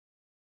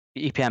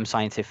 EPM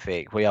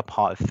Scientific, we are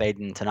part of Fade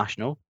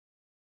International,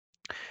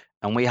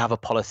 and we have a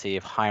policy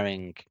of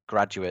hiring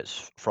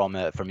graduates from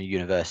a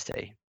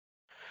university.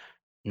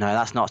 No,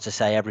 that's not to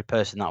say every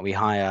person that we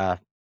hire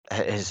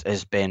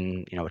has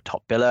been, a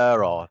top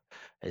biller or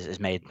has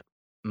made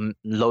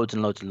loads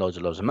and loads and loads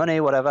and loads of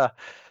money, whatever.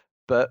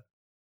 But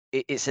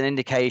it's an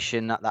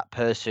indication that that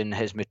person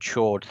has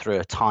matured through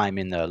a time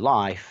in their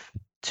life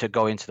to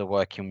go into the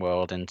working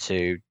world and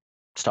to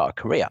start a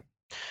career.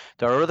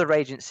 There are other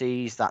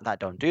agencies that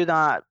don't do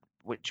that,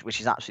 which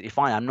is absolutely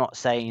fine. I'm not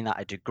saying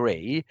that a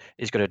degree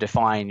is going to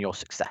define your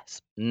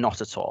success.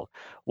 Not at all.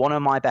 One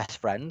of my best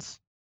friends,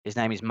 his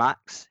name is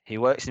Max. He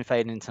works in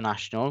Fade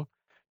International.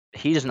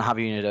 He doesn't have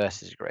a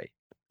university degree,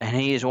 and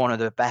he is one of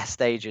the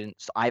best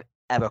agents I've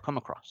ever come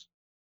across.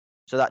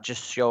 So that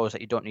just shows that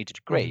you don't need a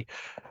degree.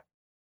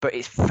 But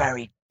it's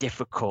very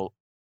difficult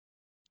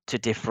to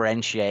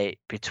differentiate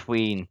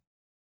between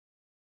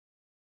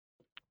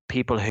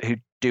people who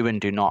do and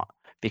do not,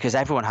 because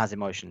everyone has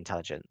emotional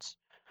intelligence.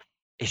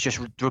 It's just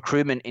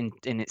recruitment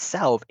in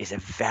itself is a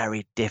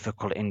very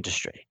difficult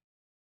industry.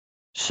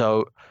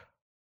 So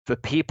for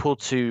people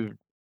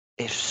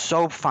it's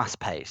so fast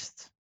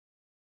paced,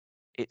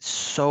 it's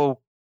so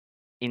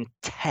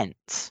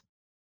intense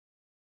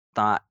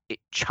that it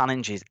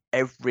challenges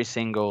every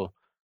single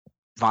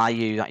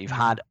value that you've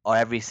had or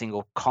every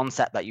single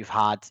concept that you've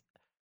had.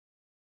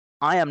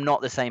 I am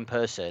not the same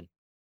person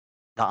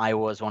that I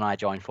was when I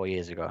joined 4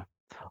 years ago.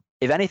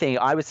 If anything,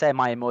 I would say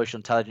my emotional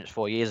intelligence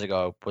 4 years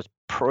ago was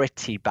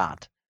pretty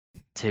bad,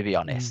 to be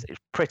honest. It's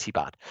pretty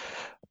bad.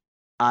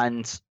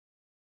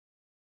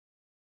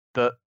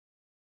 But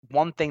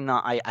one thing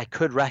that I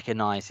could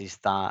recognize is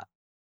that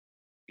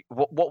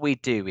what we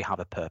do, we have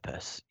a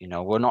purpose.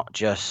 We're not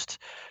just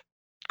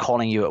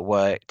calling you at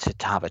work to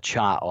have a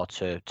chat or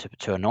to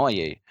annoy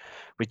you.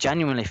 We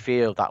genuinely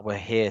feel that we're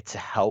here to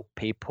help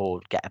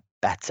people get a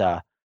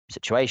better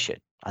situation,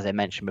 as I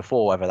mentioned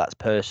before, whether that's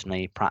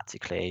personally,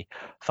 practically,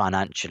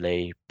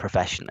 financially,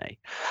 professionally.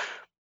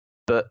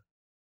 But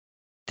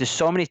there's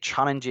so many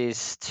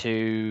challenges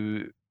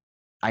to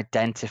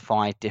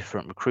identify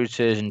different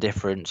recruiters and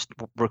different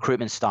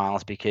recruitment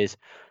styles, because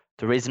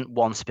there isn't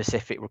one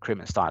specific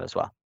recruitment style as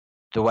well.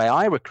 The way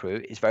I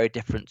recruit is very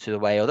different to the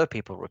way other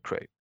people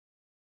recruit.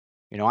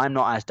 I'm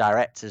not as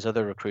direct as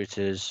other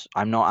recruiters.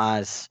 I'm not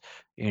as,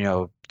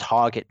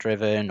 target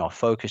driven or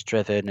focus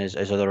driven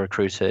as other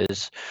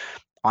recruiters.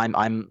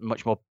 I'm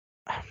much more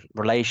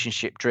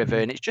relationship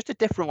driven. It's just a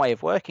different way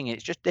of working.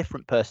 It's just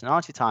different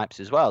personality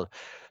types as well.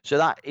 So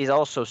that is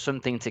also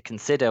something to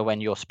consider when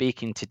you're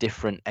speaking to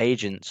different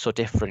agents or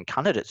different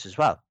candidates as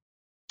well.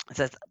 It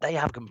says they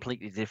have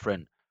completely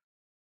different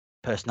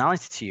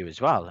personality to you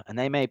as well, and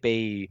they may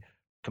be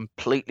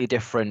completely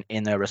different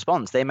in their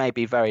response. They may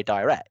be very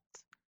direct.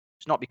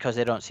 It's not because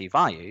they don't see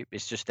value,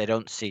 it's just they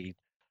don't see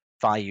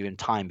value and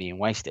time being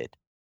wasted.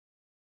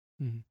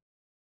 And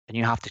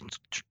you have to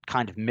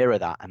kind of mirror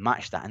that and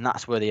match that. And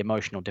that's where the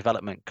emotional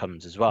development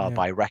comes as well,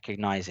 by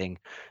recognizing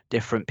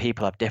different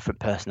people have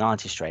different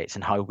personality traits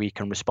and how we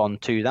can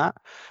respond to that.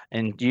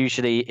 And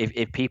usually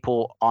if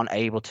people aren't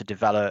able to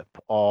develop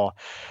or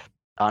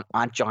aren't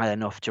agile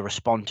enough to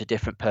respond to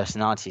different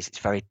personalities, it's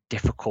very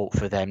difficult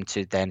for them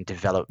to then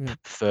develop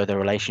further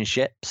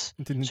relationships.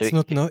 It's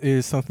not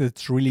something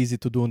that's really easy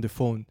to do on the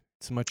phone.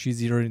 It's much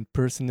easier in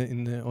person.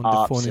 On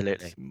the phone,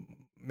 it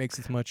makes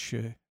it much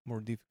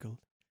more difficult.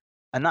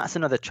 And that's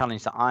another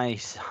challenge that I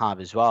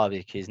have as well,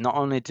 because not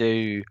only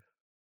do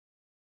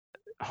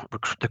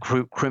the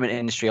recruitment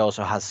industry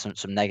also has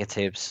some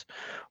negatives,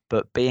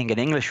 but being an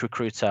English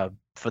recruiter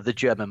for the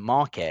German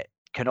market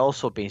can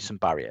also be some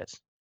barriers,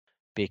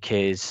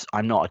 because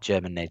I'm not a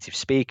German native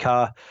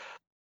speaker.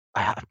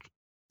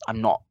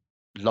 I'm not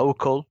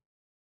local,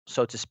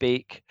 so to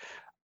speak.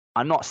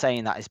 I'm not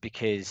saying that is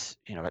because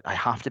I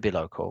have to be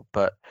local,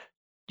 but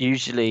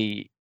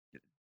usually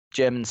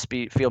Germans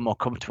feel more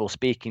comfortable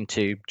speaking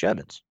to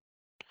Germans,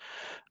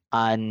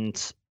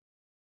 and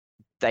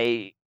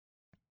they,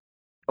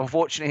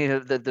 unfortunately,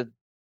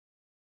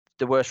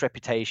 the worst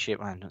reputation,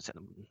 well, not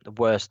the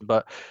worst,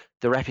 but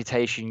the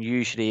reputation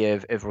usually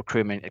of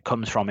recruitment, it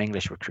comes from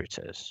English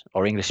recruiters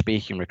or English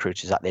speaking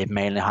recruiters, that they've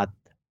mainly had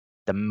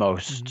the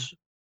most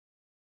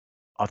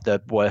of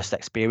the worst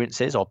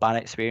experiences or bad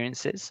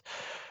experiences.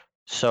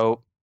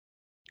 So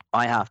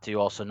I have to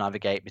also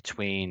navigate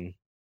between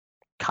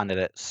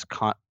candidates,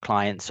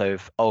 clients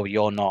of, oh,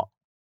 you're not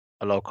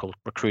a local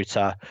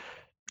recruiter,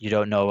 you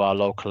don't know our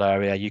local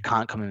area, you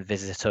can't come and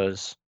visit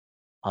us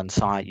on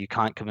site, you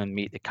can't come and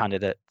meet the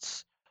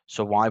candidates.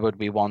 So why would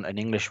we want an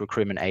English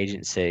recruitment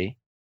agency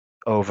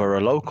over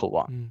a local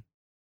one?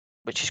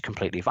 Which is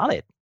completely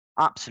valid,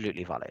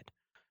 absolutely valid.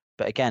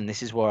 But again,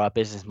 this is where our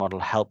business model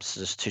helps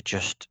us to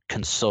just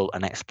consult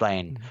and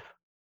explain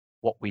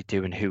what we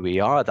do and who we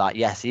are. That,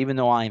 yes, even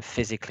though I'm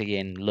physically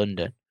in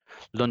London,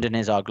 London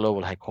is our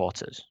global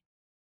headquarters.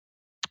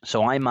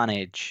 So I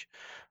manage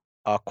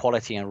our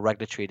quality and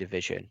regulatory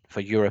division for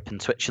Europe and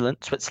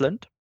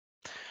Switzerland.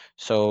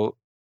 So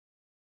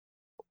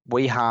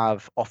we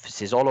have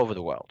offices all over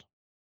the world.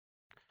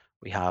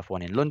 We have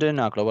one in London,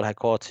 our global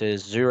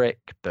headquarters, Zurich,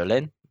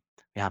 Berlin.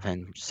 We have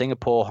in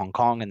Singapore, Hong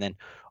Kong, and then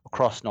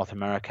across North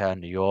America,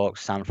 New York,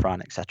 San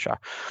Fran, etc.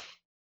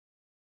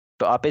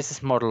 But our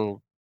business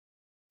model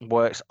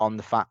works on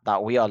the fact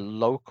that we are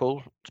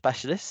local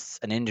specialists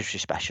and industry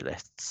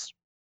specialists.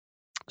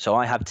 So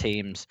I have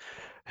teams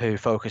who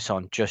focus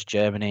on just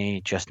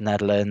Germany, just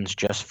Netherlands,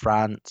 just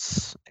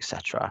France,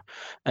 etc.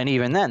 And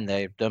even then,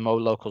 they're more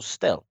local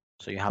still.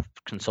 So you have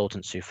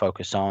consultants who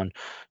focus on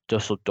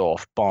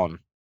Dusseldorf, Bonn,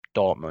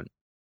 Dortmund.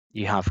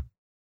 You have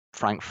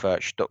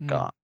Frankfurt,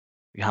 Stuttgart.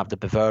 You have the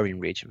Bavarian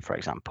region, for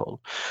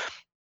example.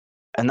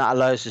 And that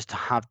allows us to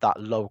have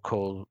that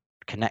local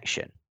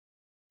connection.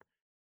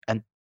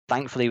 And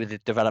thankfully, with the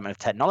development of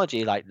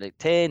technology like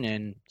LinkedIn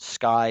and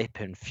Skype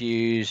and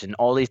Fuse and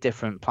all these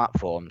different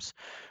platforms,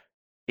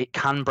 it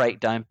can break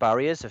down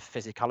barriers of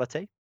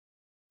physicality.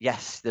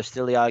 Yes, there's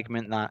still the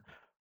argument that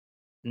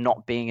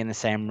not being in the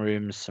same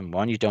room as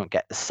someone, you don't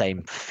get the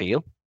same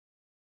feel.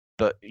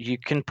 But you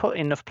can put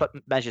enough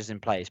measures in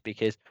place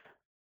because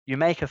you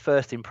make a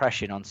first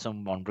impression on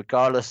someone,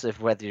 regardless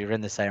of whether you're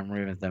in the same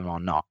room with them or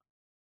not.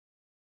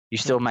 You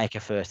still make a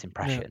first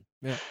impression.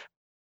 Yeah.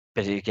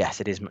 But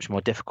yes, it is much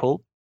more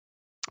difficult.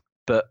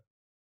 But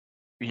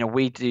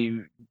we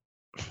do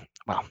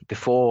well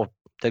before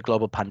the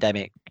global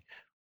pandemic.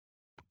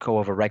 Go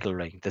over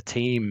regularly. The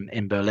team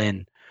in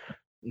Berlin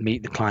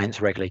meet the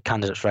clients regularly,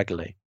 candidates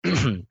regularly.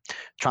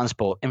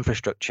 Transport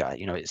infrastructure,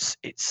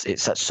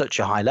 it's at such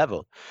a high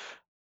level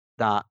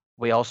that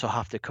we also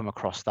have to come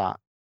across that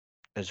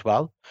as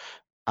well.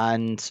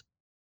 And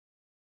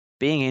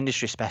being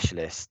industry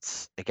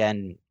specialists,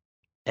 again,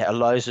 it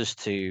allows us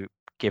to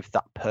give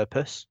that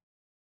purpose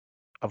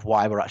of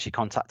why we're actually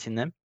contacting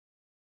them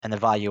and the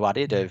value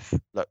added of,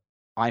 look,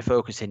 I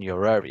focus in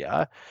your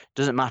area.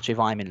 Doesn't matter if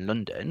I'm in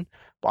London,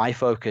 but I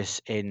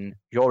focus in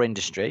your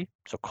industry,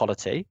 so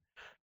quality,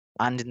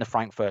 and in the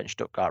Frankfurt and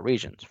Stuttgart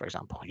regions, for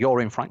example. You're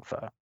in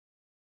Frankfurt.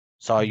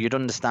 So you'd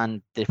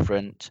understand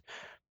different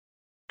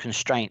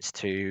constraints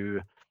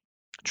to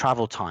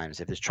travel times,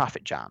 if there's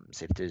traffic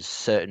jams, if there's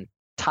certain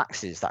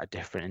taxes that are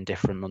different in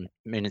different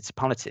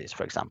municipalities,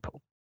 for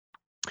example.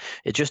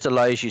 It just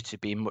allows you to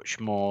be much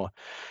more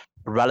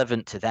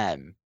relevant to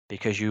them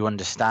because you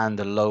understand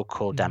the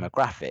local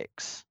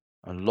demographics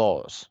and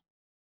laws.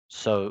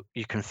 So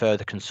you can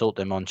further consult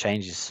them on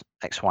changes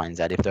X, Y, and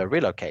Z if they're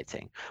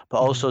relocating, but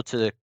also to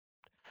the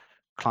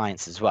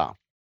clients as well.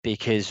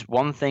 Because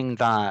one thing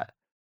that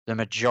the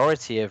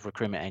majority of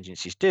recruitment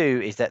agencies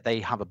do is that they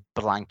have a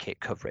blanket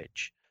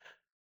coverage.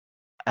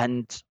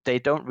 And they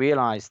don't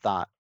realize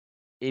that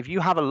if you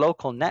have a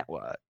local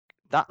network,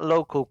 that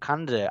local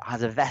candidate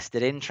has a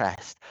vested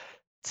interest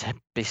to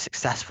be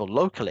successful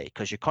locally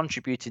because you're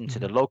contributing to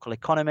the local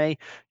economy,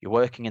 you're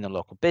working in the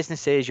local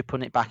businesses, you're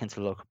putting it back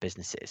into local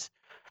businesses.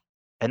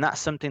 And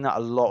that's something that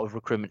a lot of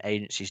recruitment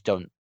agencies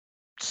don't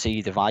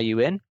see the value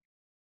in.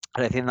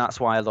 And I think that's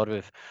why a lot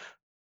of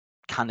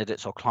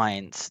candidates or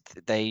clients,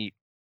 they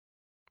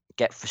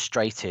get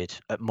frustrated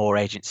at more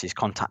agencies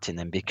contacting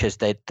them because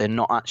they're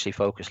not actually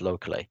focused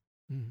locally.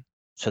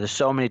 So there's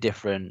so many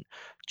different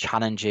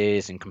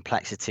challenges and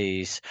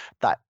complexities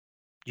that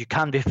you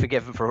can be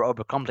forgiven for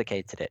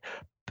overcomplicated it.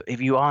 But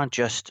if you are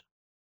just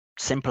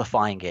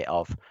simplifying it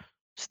of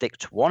stick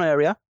to one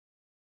area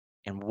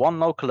in one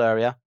local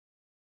area,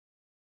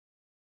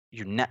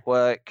 you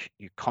network,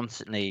 you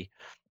constantly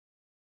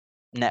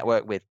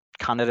network with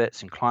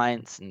candidates and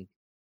clients and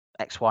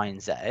X, Y,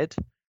 and Z,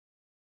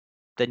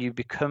 then you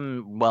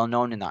become well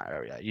known in that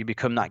area. You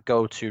become that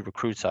go-to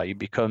recruiter. You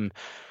become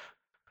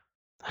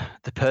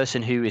the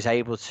person who is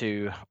able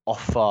to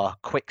offer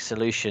quick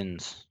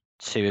solutions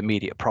to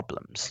immediate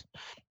problems.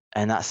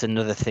 And that's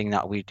another thing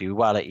that we do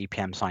well at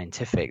EPM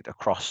Scientific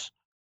across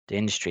the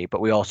industry,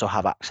 but we also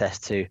have access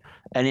to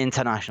an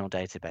international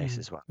database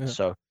as well.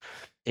 So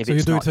if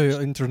you do not,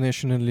 it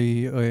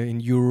internationally in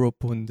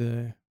Europe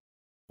and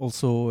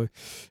also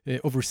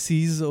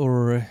overseas,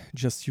 or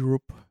just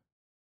Europe?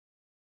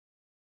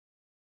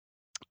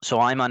 So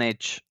I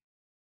manage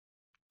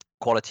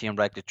quality and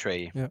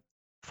regulatory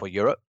for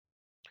Europe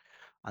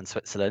and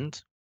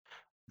Switzerland.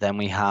 Then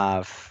we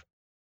have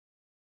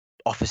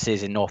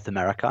offices in North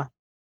America.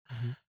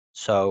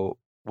 So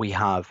we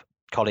have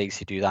colleagues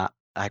who do that,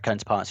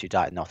 counterparts who do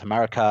that in North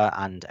America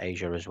and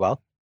Asia as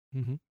well.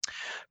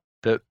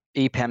 But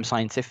EPM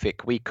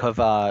Scientific, we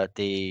cover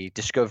the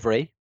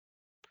discovery,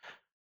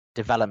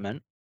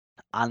 development,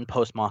 and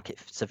post-market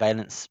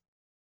surveillance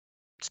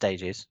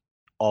stages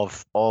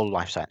of all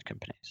life science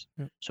companies.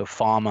 So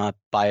pharma,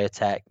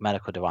 biotech,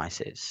 medical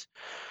devices.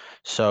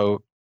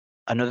 So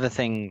another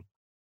thing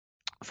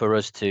for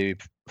us to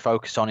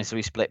focus on is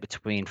we split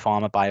between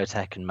pharma,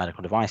 biotech, and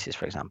medical devices,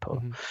 for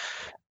example.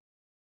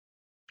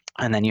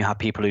 And then you have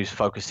people who's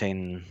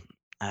focusing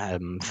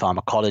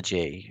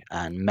pharmacology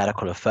and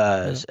medical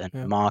affairs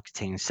and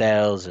marketing,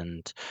 sales,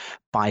 and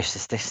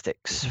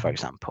biostatistics, for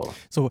example.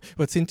 So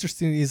what's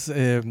interesting is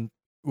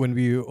when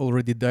we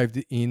already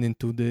dived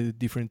into the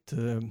different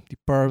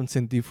departments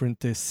and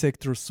different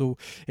sectors. So,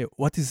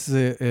 what is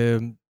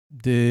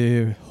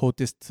the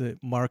hottest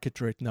market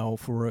right now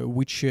for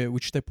which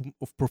type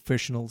of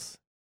professionals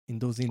in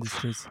those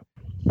industries?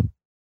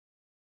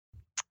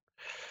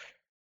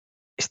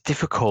 It's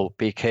difficult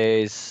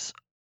because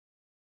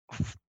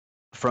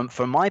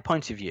from my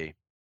point of view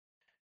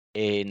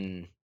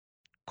in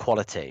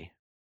quality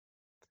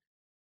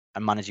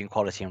and managing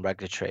quality and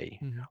regulatory,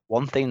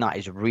 one thing that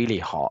is really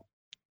hot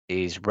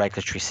is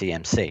regulatory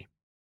CMC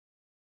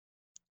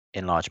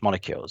in large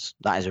molecules.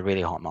 That is a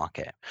really hot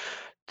market.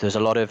 There's a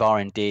lot of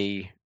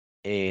R&D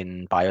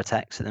in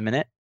biotechs at the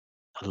minute,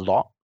 a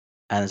lot.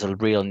 And there's a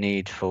real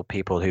need for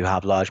people who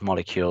have large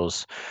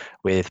molecules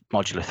with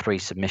modular 3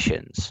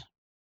 submissions.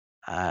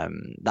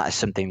 That is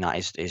something that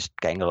is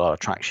getting a lot of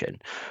traction.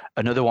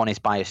 Another one is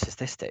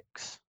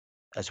biostatistics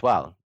as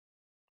well,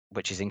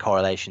 which is in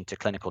correlation to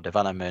clinical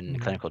development,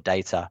 clinical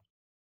data.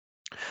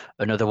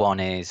 Another one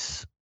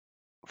is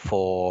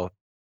for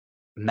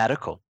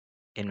medical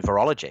in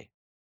virology.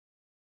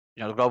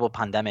 The global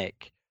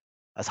pandemic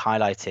has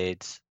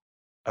highlighted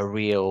a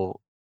real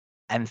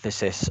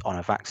emphasis on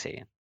a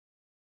vaccine.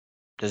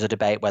 There's a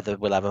debate whether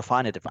we'll ever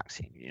find a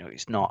vaccine.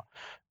 It's not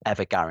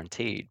ever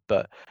guaranteed,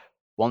 but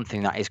one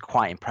thing that is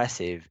quite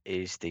impressive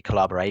is the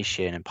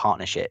collaboration and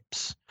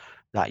partnerships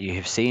that you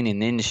have seen in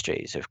the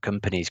industries of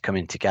companies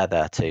coming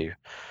together to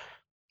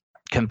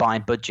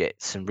combine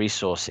budgets and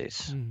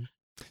resources.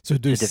 So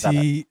do you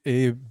see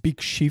a big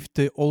shift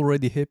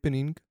already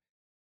happening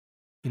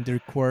in the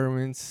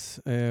requirements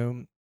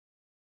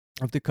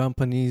of the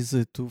companies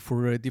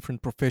for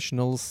different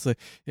professionals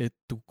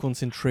to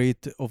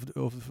concentrate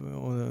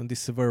on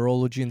this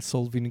virology and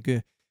solving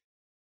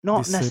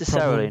not this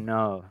necessarily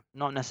problem?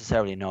 not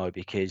necessarily no,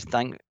 because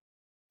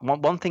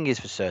one thing is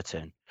for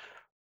certain,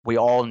 we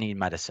all need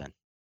medicine,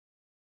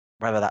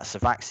 whether that's a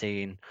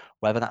vaccine,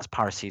 whether that's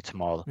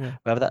paracetamol,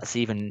 whether that's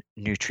even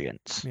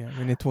nutrients.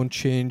 And it won't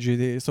change.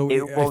 So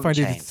It I won't find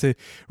change. it's a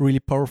really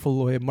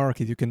powerful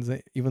market. You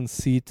can even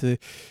see it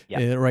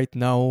right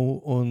now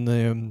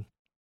on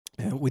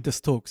with the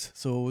stocks.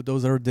 So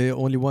those are the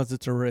only ones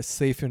that are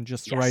safe and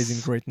just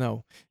rising right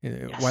now,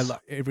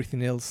 while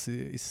everything else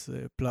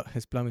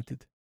has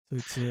plummeted.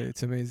 So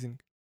it's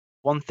amazing.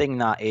 One thing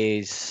that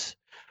is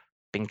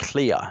been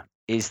clear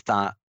is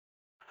that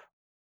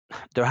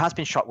there has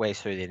been shockwaves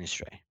through the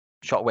industry,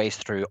 shockwaves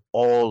through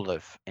all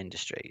of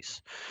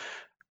industries.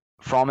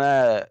 From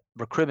a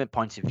recruitment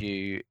point of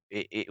view,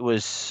 it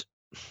was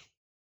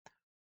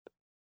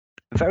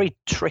a very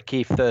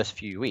tricky first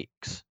few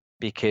weeks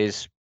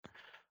because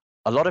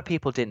a lot of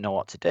people didn't know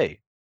what to do.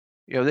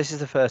 This is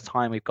the first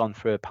time we've gone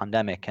through a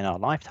pandemic in our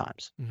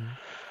lifetimes.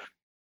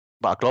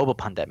 Well, a global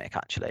pandemic,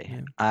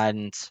 actually.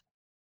 And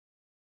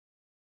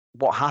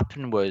what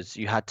happened was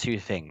you had two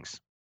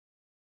things.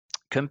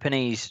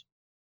 Companies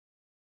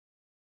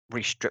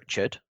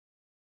restructured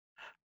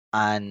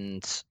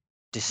and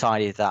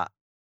decided that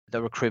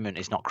the recruitment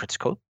is not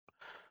critical,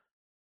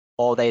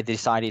 or they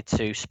decided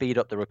to speed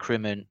up the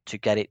recruitment to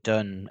get it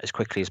done as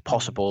quickly as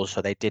possible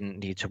so they didn't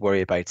need to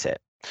worry about it.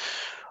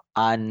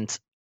 And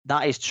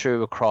that is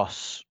true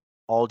across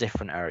all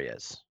different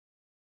areas.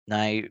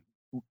 Now,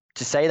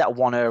 to say that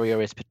one area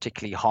is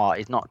particularly hard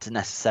is not to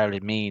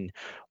necessarily mean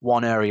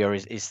one area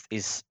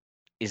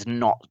is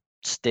not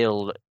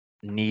still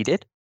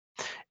needed.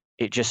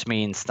 It just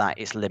means that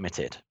it's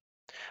limited.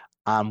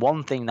 And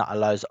one thing that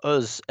allows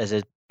us as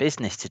a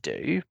business to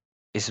do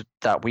is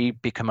that we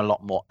become a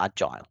lot more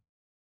agile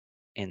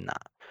in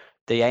that.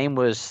 The aim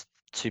was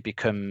to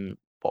become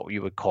what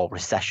you would call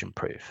recession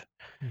proof.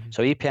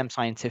 So EPM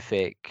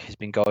Scientific has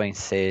been going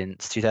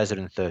since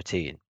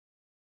 2013.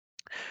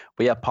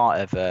 We are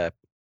part of a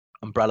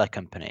umbrella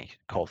company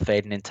called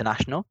Faden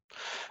International,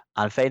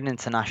 and Faden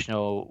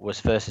International was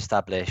first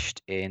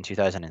established in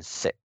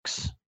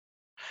 2006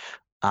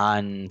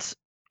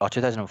 or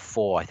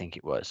 2004, I think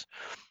it was.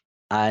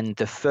 And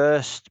the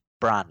first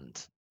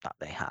brand that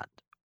they had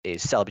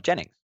is Selby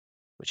Jennings,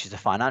 which is the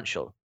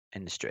financial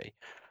industry.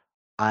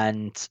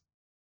 And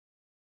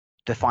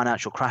the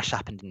financial crash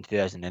happened in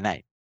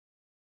 2008.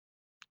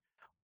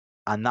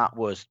 And that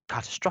was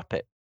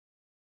catastrophic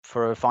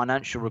for a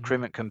financial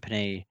recruitment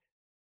company.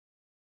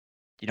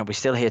 We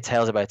still hear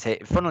tales about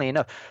it. Funnily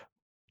enough,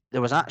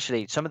 there was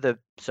actually some of the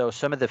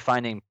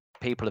founding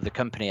people of the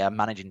company are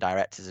managing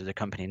directors of the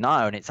company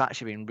now, and it's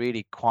actually been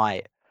really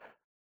quite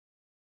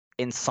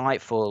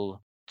insightful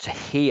to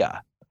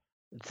hear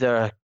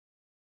the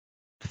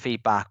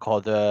feedback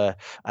or the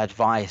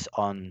advice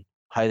on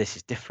how this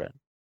is different,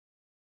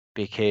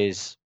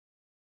 because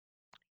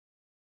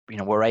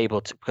we're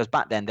able to, because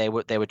back then they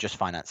were just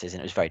finances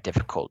and it was very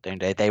difficult.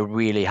 They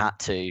really had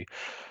to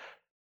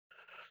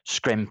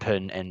scrimp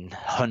and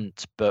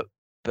hunt, but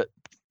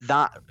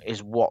that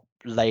is what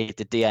laid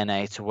the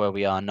DNA to where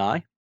we are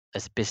now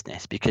as a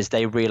business, because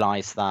they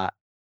realized that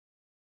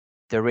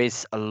there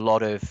is a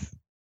lot of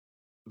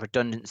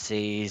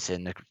redundancies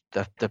and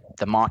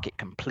the market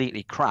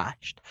completely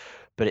crashed,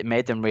 but it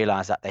made them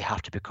realize that they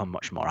have to become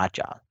much more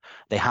agile.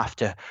 They have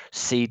to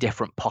see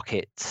different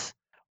pockets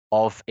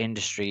of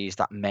industries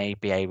that may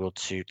be able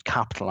to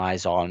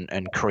capitalize on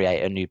and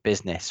create a new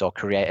business or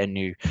create a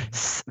new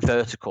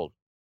vertical.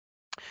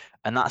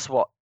 And that's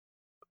what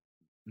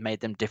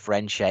made them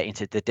differentiate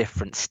into the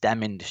different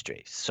STEM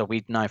industries. So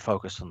we now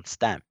focus on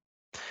STEM.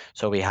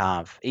 So we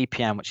have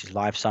EPM, which is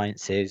life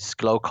sciences,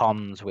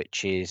 Glowcoms,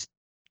 which is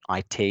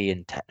IT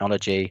and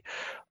technology.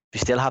 We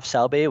still have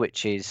Selby,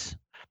 which is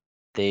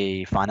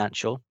the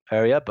financial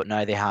area, but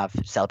now they have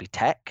Selby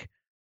Tech,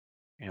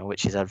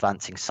 which is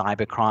advancing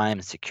cybercrime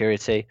and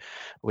security.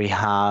 We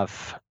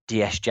have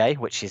DSJ,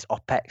 which is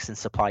OPEX and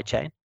supply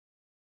chain.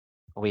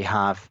 We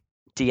have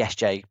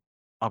DSJ.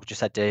 I've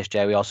just said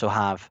DSJ. We also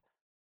have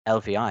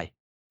LVI,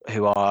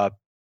 who are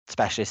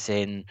specialists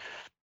in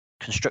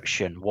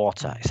construction,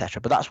 water, etc.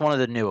 But that's one of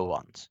the newer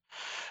ones.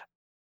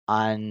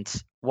 And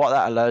what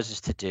that allows us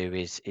to do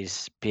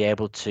is be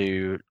able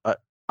to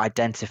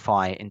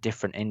identify in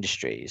different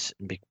industries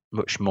and be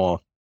much more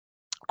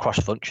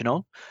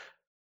cross-functional.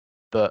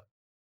 But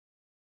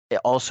it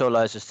also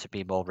allows us to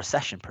be more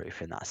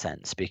recession-proof in that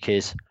sense,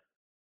 because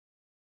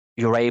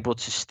you're able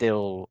to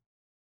still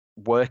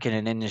work in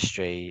an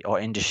industry or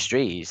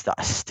industries that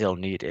are still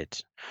needed.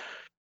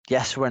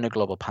 Yes, we're in a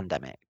global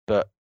pandemic,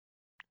 but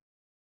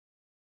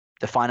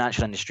the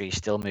financial industry is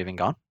still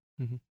moving on.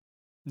 Mm-hmm.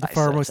 The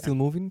pharma is still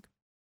moving.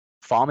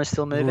 Pharma is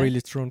still moving. Really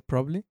strong,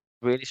 probably.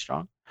 Really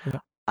strong. Yeah.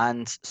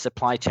 And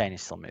supply chain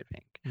is still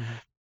moving.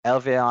 Mm-hmm.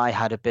 LVI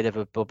had a bit of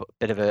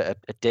a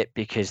dip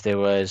because there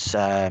was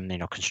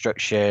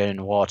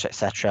construction, water,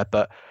 etc.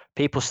 But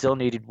people still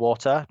needed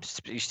water.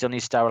 You still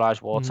need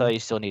sterilized water. Mm-hmm. You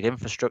still need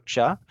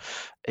infrastructure.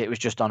 It was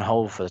just on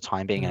hold for the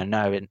time being. Yeah. And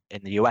I know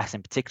in the US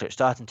in particular, it's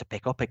starting to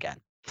pick up again.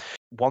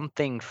 One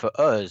thing for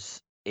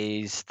us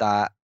is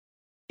that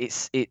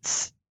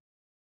it's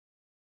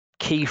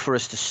key for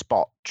us to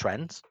spot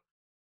trends,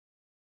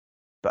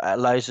 but it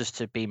allows us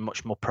to be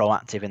much more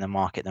proactive in the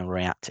market than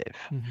reactive.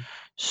 Mm-hmm.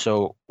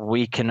 So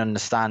we can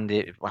understand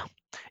it. Well,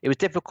 it was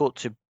difficult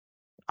to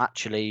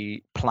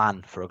actually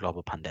plan for a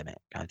global pandemic.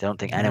 I don't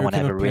think anyone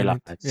ever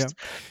realized. Yeah.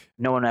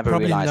 No one ever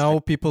probably realized. Now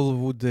people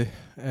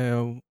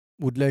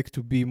would like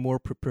to be more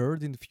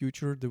prepared in the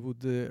future. They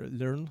would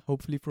learn,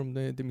 hopefully, from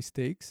the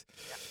mistakes.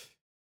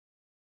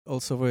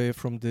 Also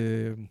from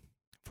the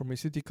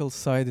pharmaceutical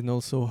side, and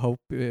also how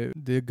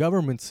the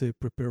governments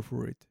prepare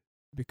for it.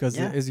 Because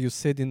as you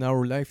said, in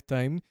our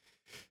lifetime,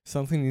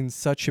 something in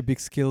such a big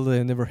scale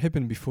never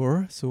happened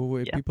before.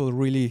 So people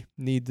really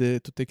need to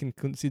take in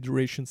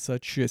consideration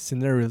such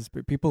scenarios.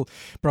 But people,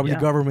 probably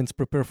governments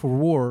prepare for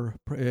war.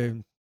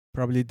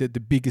 Probably the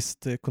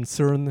biggest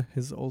concern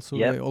has also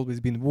always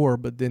been war.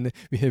 But then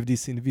we have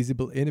this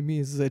invisible enemy,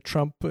 as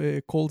Trump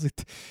calls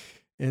it.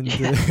 And,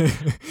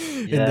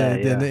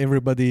 then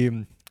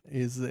everybody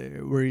is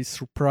very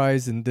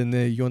surprised. And then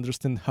you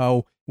understand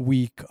how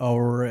weak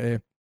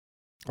our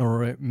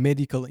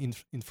medical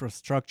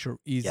infrastructure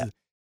is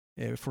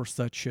for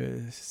such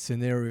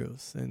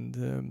scenarios,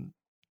 and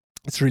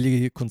it's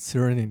really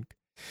concerning.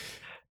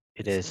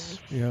 It is.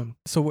 Yeah.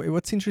 So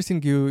what's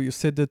interesting, you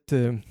said that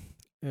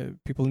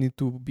people need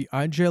to be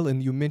agile,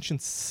 and you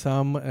mentioned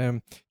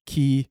some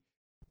key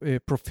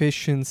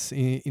professions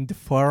in the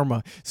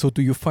pharma. So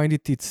do you find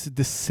it's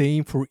the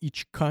same for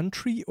each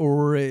country,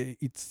 or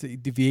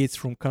it deviates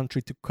from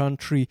country to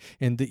country,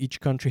 and each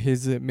country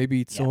has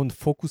maybe its own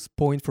focus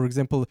point? For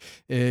example,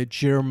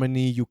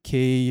 Germany,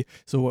 UK.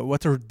 So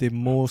what are the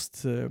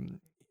most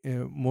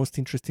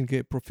interesting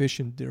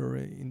profession there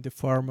in the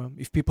pharma?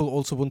 If people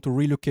also want to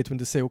relocate, when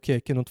they say, okay, I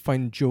cannot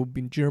find a job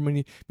in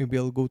Germany, maybe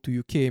I'll go to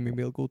UK,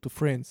 maybe I'll go to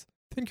France.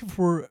 Thank you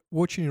for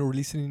watching or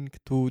listening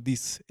to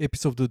this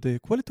episode of the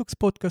Qualitalks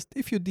podcast.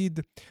 If you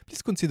did,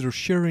 please consider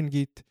sharing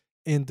it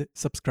and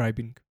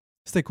subscribing.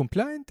 Stay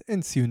compliant,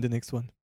 and see you in the next one.